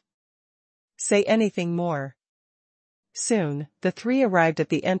not say anything more. Soon, the three arrived at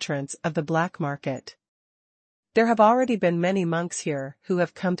the entrance of the black market. There have already been many monks here who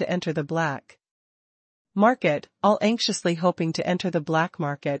have come to enter the black market, all anxiously hoping to enter the black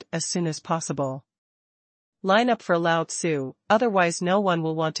market as soon as possible. Line up for Lao Tzu, otherwise no one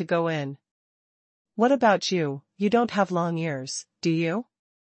will want to go in. What about you? You don't have long ears, do you?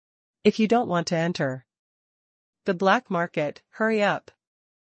 If you don't want to enter the black market, hurry up.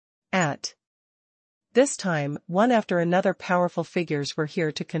 At this time, one after another powerful figures were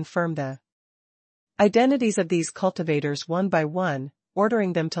here to confirm the identities of these cultivators one by one,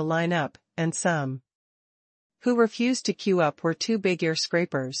 ordering them to line up, and some who refused to queue up were too big ear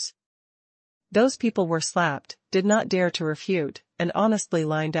scrapers. Those people were slapped, did not dare to refute, and honestly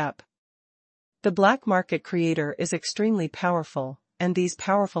lined up. The black market creator is extremely powerful, and these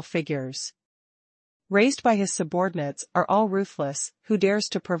powerful figures, raised by his subordinates, are all ruthless. Who dares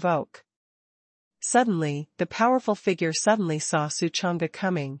to provoke? Suddenly, the powerful figure suddenly saw Suchanga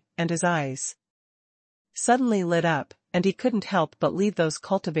coming, and his eyes suddenly lit up, and he couldn't help but leave those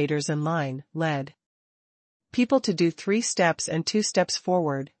cultivators in line, led people to do 3 steps and 2 steps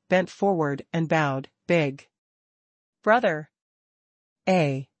forward, bent forward and bowed. Big brother.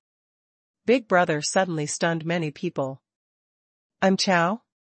 Big brother suddenly stunned many people. I'm Chow?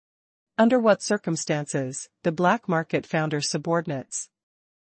 Under what circumstances? The black market founder's subordinates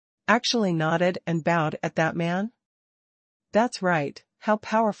actually nodded and bowed at that man? That's right. How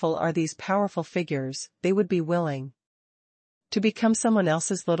powerful are these powerful figures? They would be willing to become someone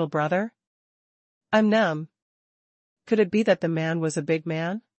else's little brother? I'm numb. Could it be that the man was a big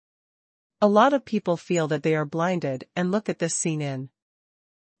man? A lot of people feel that they are blinded and look at this scene in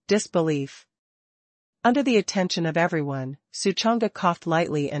disbelief. Under the attention of everyone, Suchanga coughed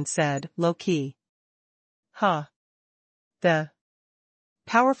lightly and said, low-key. Ha. The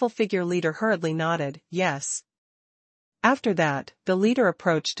powerful figure leader hurriedly nodded, yes. After that, the leader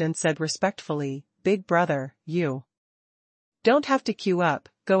approached and said respectfully, Big brother, you don't have to queue up,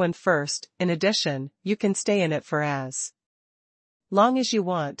 go in first. In addition, you can stay in it for as long as you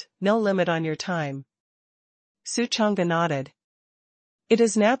want, no limit on your time. Suchanga nodded. It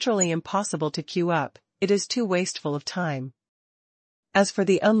is naturally impossible to queue up, it is too wasteful of time. As for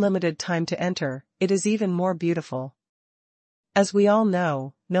the unlimited time to enter, it is even more beautiful. As we all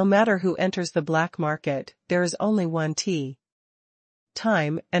know, no matter who enters the black market, there is only one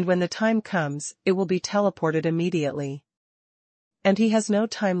time, and when the time comes, it will be teleported immediately. And he has no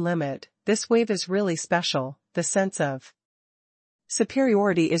time limit. This wave is really special, the sense of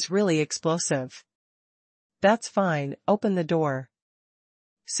superiority is really explosive. That's fine, open the door.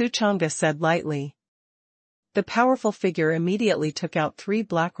 Suchanga said lightly. The powerful figure immediately took out 3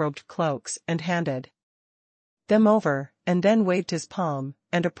 black-robed cloaks and handed them over, and then waved his palm,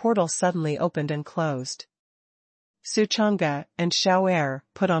 and a portal suddenly opened and closed. Suchanga and Xiao'er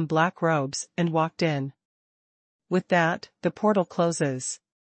put on black robes and walked in. With that, the portal closes.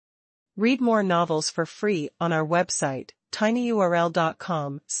 Read more novels for free on our website,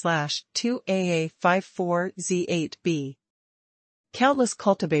 tinyurl.com/2aa54z8b. Countless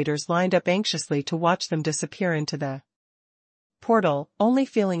cultivators lined up anxiously to watch them disappear into the portal, only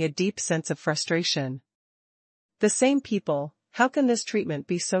feeling a deep sense of frustration. The same people, how can this treatment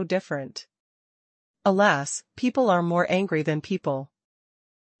be so different? Alas, people are more angry than people.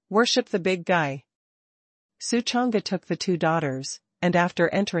 Worship the big guy. Suchanga took the 2 daughters, and after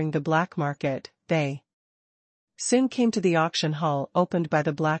entering the black market, they soon came to the auction hall opened by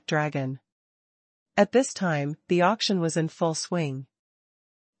the Black Dragon. At this time, the auction was in full swing.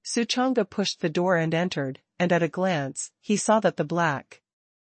 Suchanga pushed the door and entered, and at a glance, he saw that the black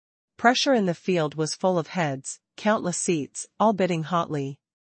pressure in the field was full of heads, countless seats, all bidding hotly.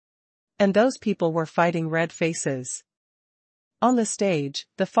 And those people were fighting red faces. On the stage,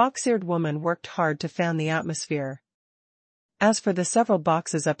 the fox-eared woman worked hard to fan the atmosphere. As for the several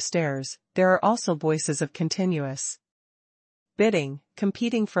boxes upstairs, there are also voices of continuous bidding,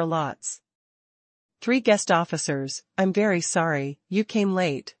 competing for lots. 3 guest officers, I'm very sorry, you came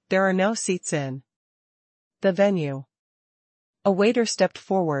late, there are no seats in the venue. A waiter stepped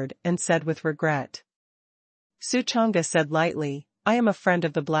forward and said with regret. Suchanga said lightly, I am a friend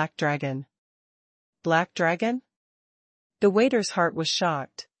of the Black Dragon. Black Dragon? The waiter's heart was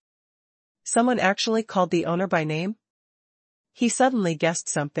shocked. Someone actually called the owner by name? He suddenly guessed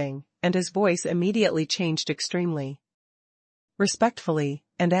something, and his voice immediately changed extremely. respectfully,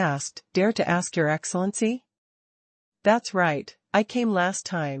 and asked, "Dare to ask your excellency?" "That's right, I came last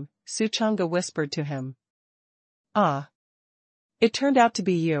time," Suchanga whispered to him. "Ah. It turned out to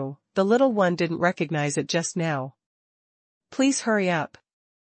be you, the little one didn't recognize it just now. Please hurry up."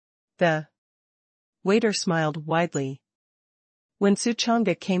 The waiter smiled widely. When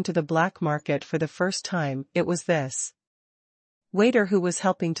Suchanga came to the black market for the first time, it was this waiter who was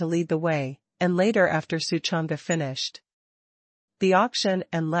helping to lead the way, and later after Suchanga finished the auction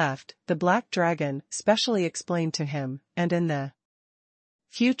and left, the black dragon specially explained to him, and in the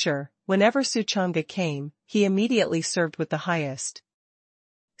future, whenever Suchanga came, he immediately served with the highest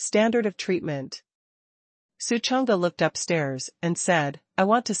standard of treatment. Suchanga looked upstairs and said, "I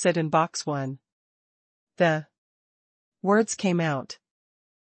want to sit in box 1. The words came out.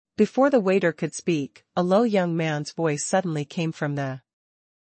 Before the waiter could speak, a low young man's voice suddenly came from the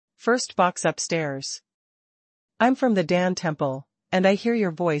first box upstairs. "I'm from the Dan Temple, and I hear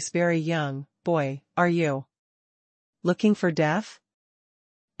your voice very young, boy, are you looking for death?"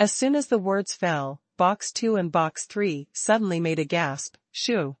 As soon as the words fell, box 2 and box 3 suddenly made a gasp,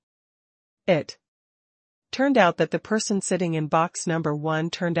 "Shoo!" It turned out that the person sitting in box number 1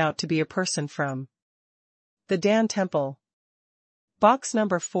 turned out to be a person from the Dan Temple. Box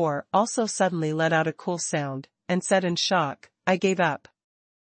number 4 also suddenly let out a cool sound, and said in shock, "I gave up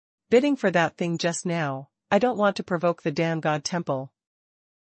bidding for that thing just now, I don't want to provoke the Dan God Temple."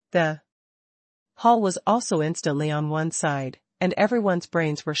 The hall was also instantly on one side, and everyone's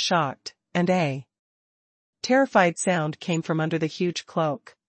brains were shocked, and a terrified sound came from under the huge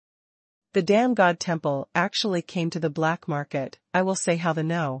cloak. The Dan God Temple actually came to the black market. I will say how the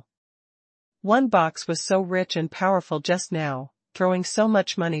no. One box was so rich and powerful just now, throwing so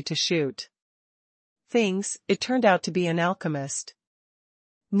much money to shoot things, it turned out to be an alchemist.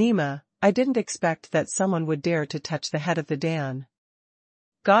 "Nima, I didn't expect that someone would dare to touch the head of the Dan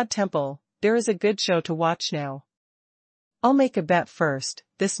God Temple. There is a good show to watch now. I'll make a bet first,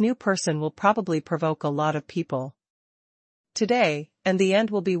 this new person will probably provoke a lot of people today, and the end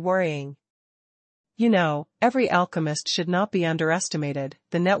will be worrying. You know, every alchemist should not be underestimated,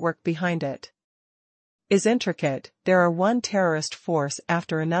 the network behind it is intricate, there are one terrorist force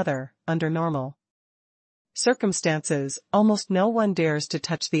after another, under normal circumstances, almost no one dares to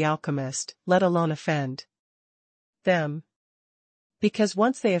touch the alchemist, let alone offend them. Because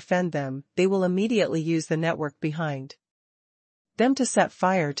once they offend them, they will immediately use the network behind them to set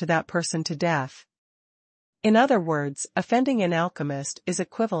fire to that person to death. In other words, offending an alchemist is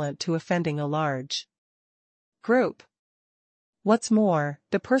equivalent to offending a large group. What's more,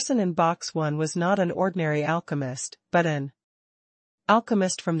 the person in box 1 was not an ordinary alchemist, but an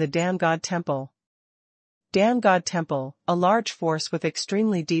alchemist from the Dan God Temple. Dan God Temple, a large force with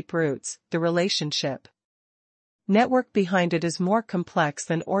extremely deep roots, the relationship network behind it is more complex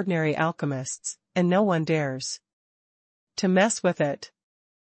than ordinary alchemists, and no one dares to mess with it.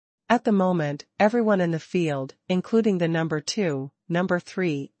 At the moment, everyone in the field, including the number 2, number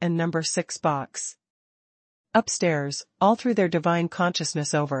 3, and number 6 box upstairs, all threw their divine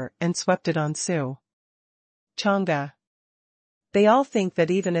consciousness over and swept it on Suchanga. They all think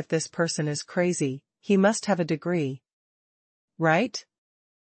that even if this person is crazy, he must have a degree. Right?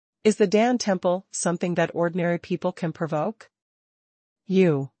 Is the Dan Temple something that ordinary people can provoke?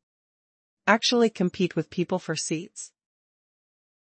 You actually compete with people for seats?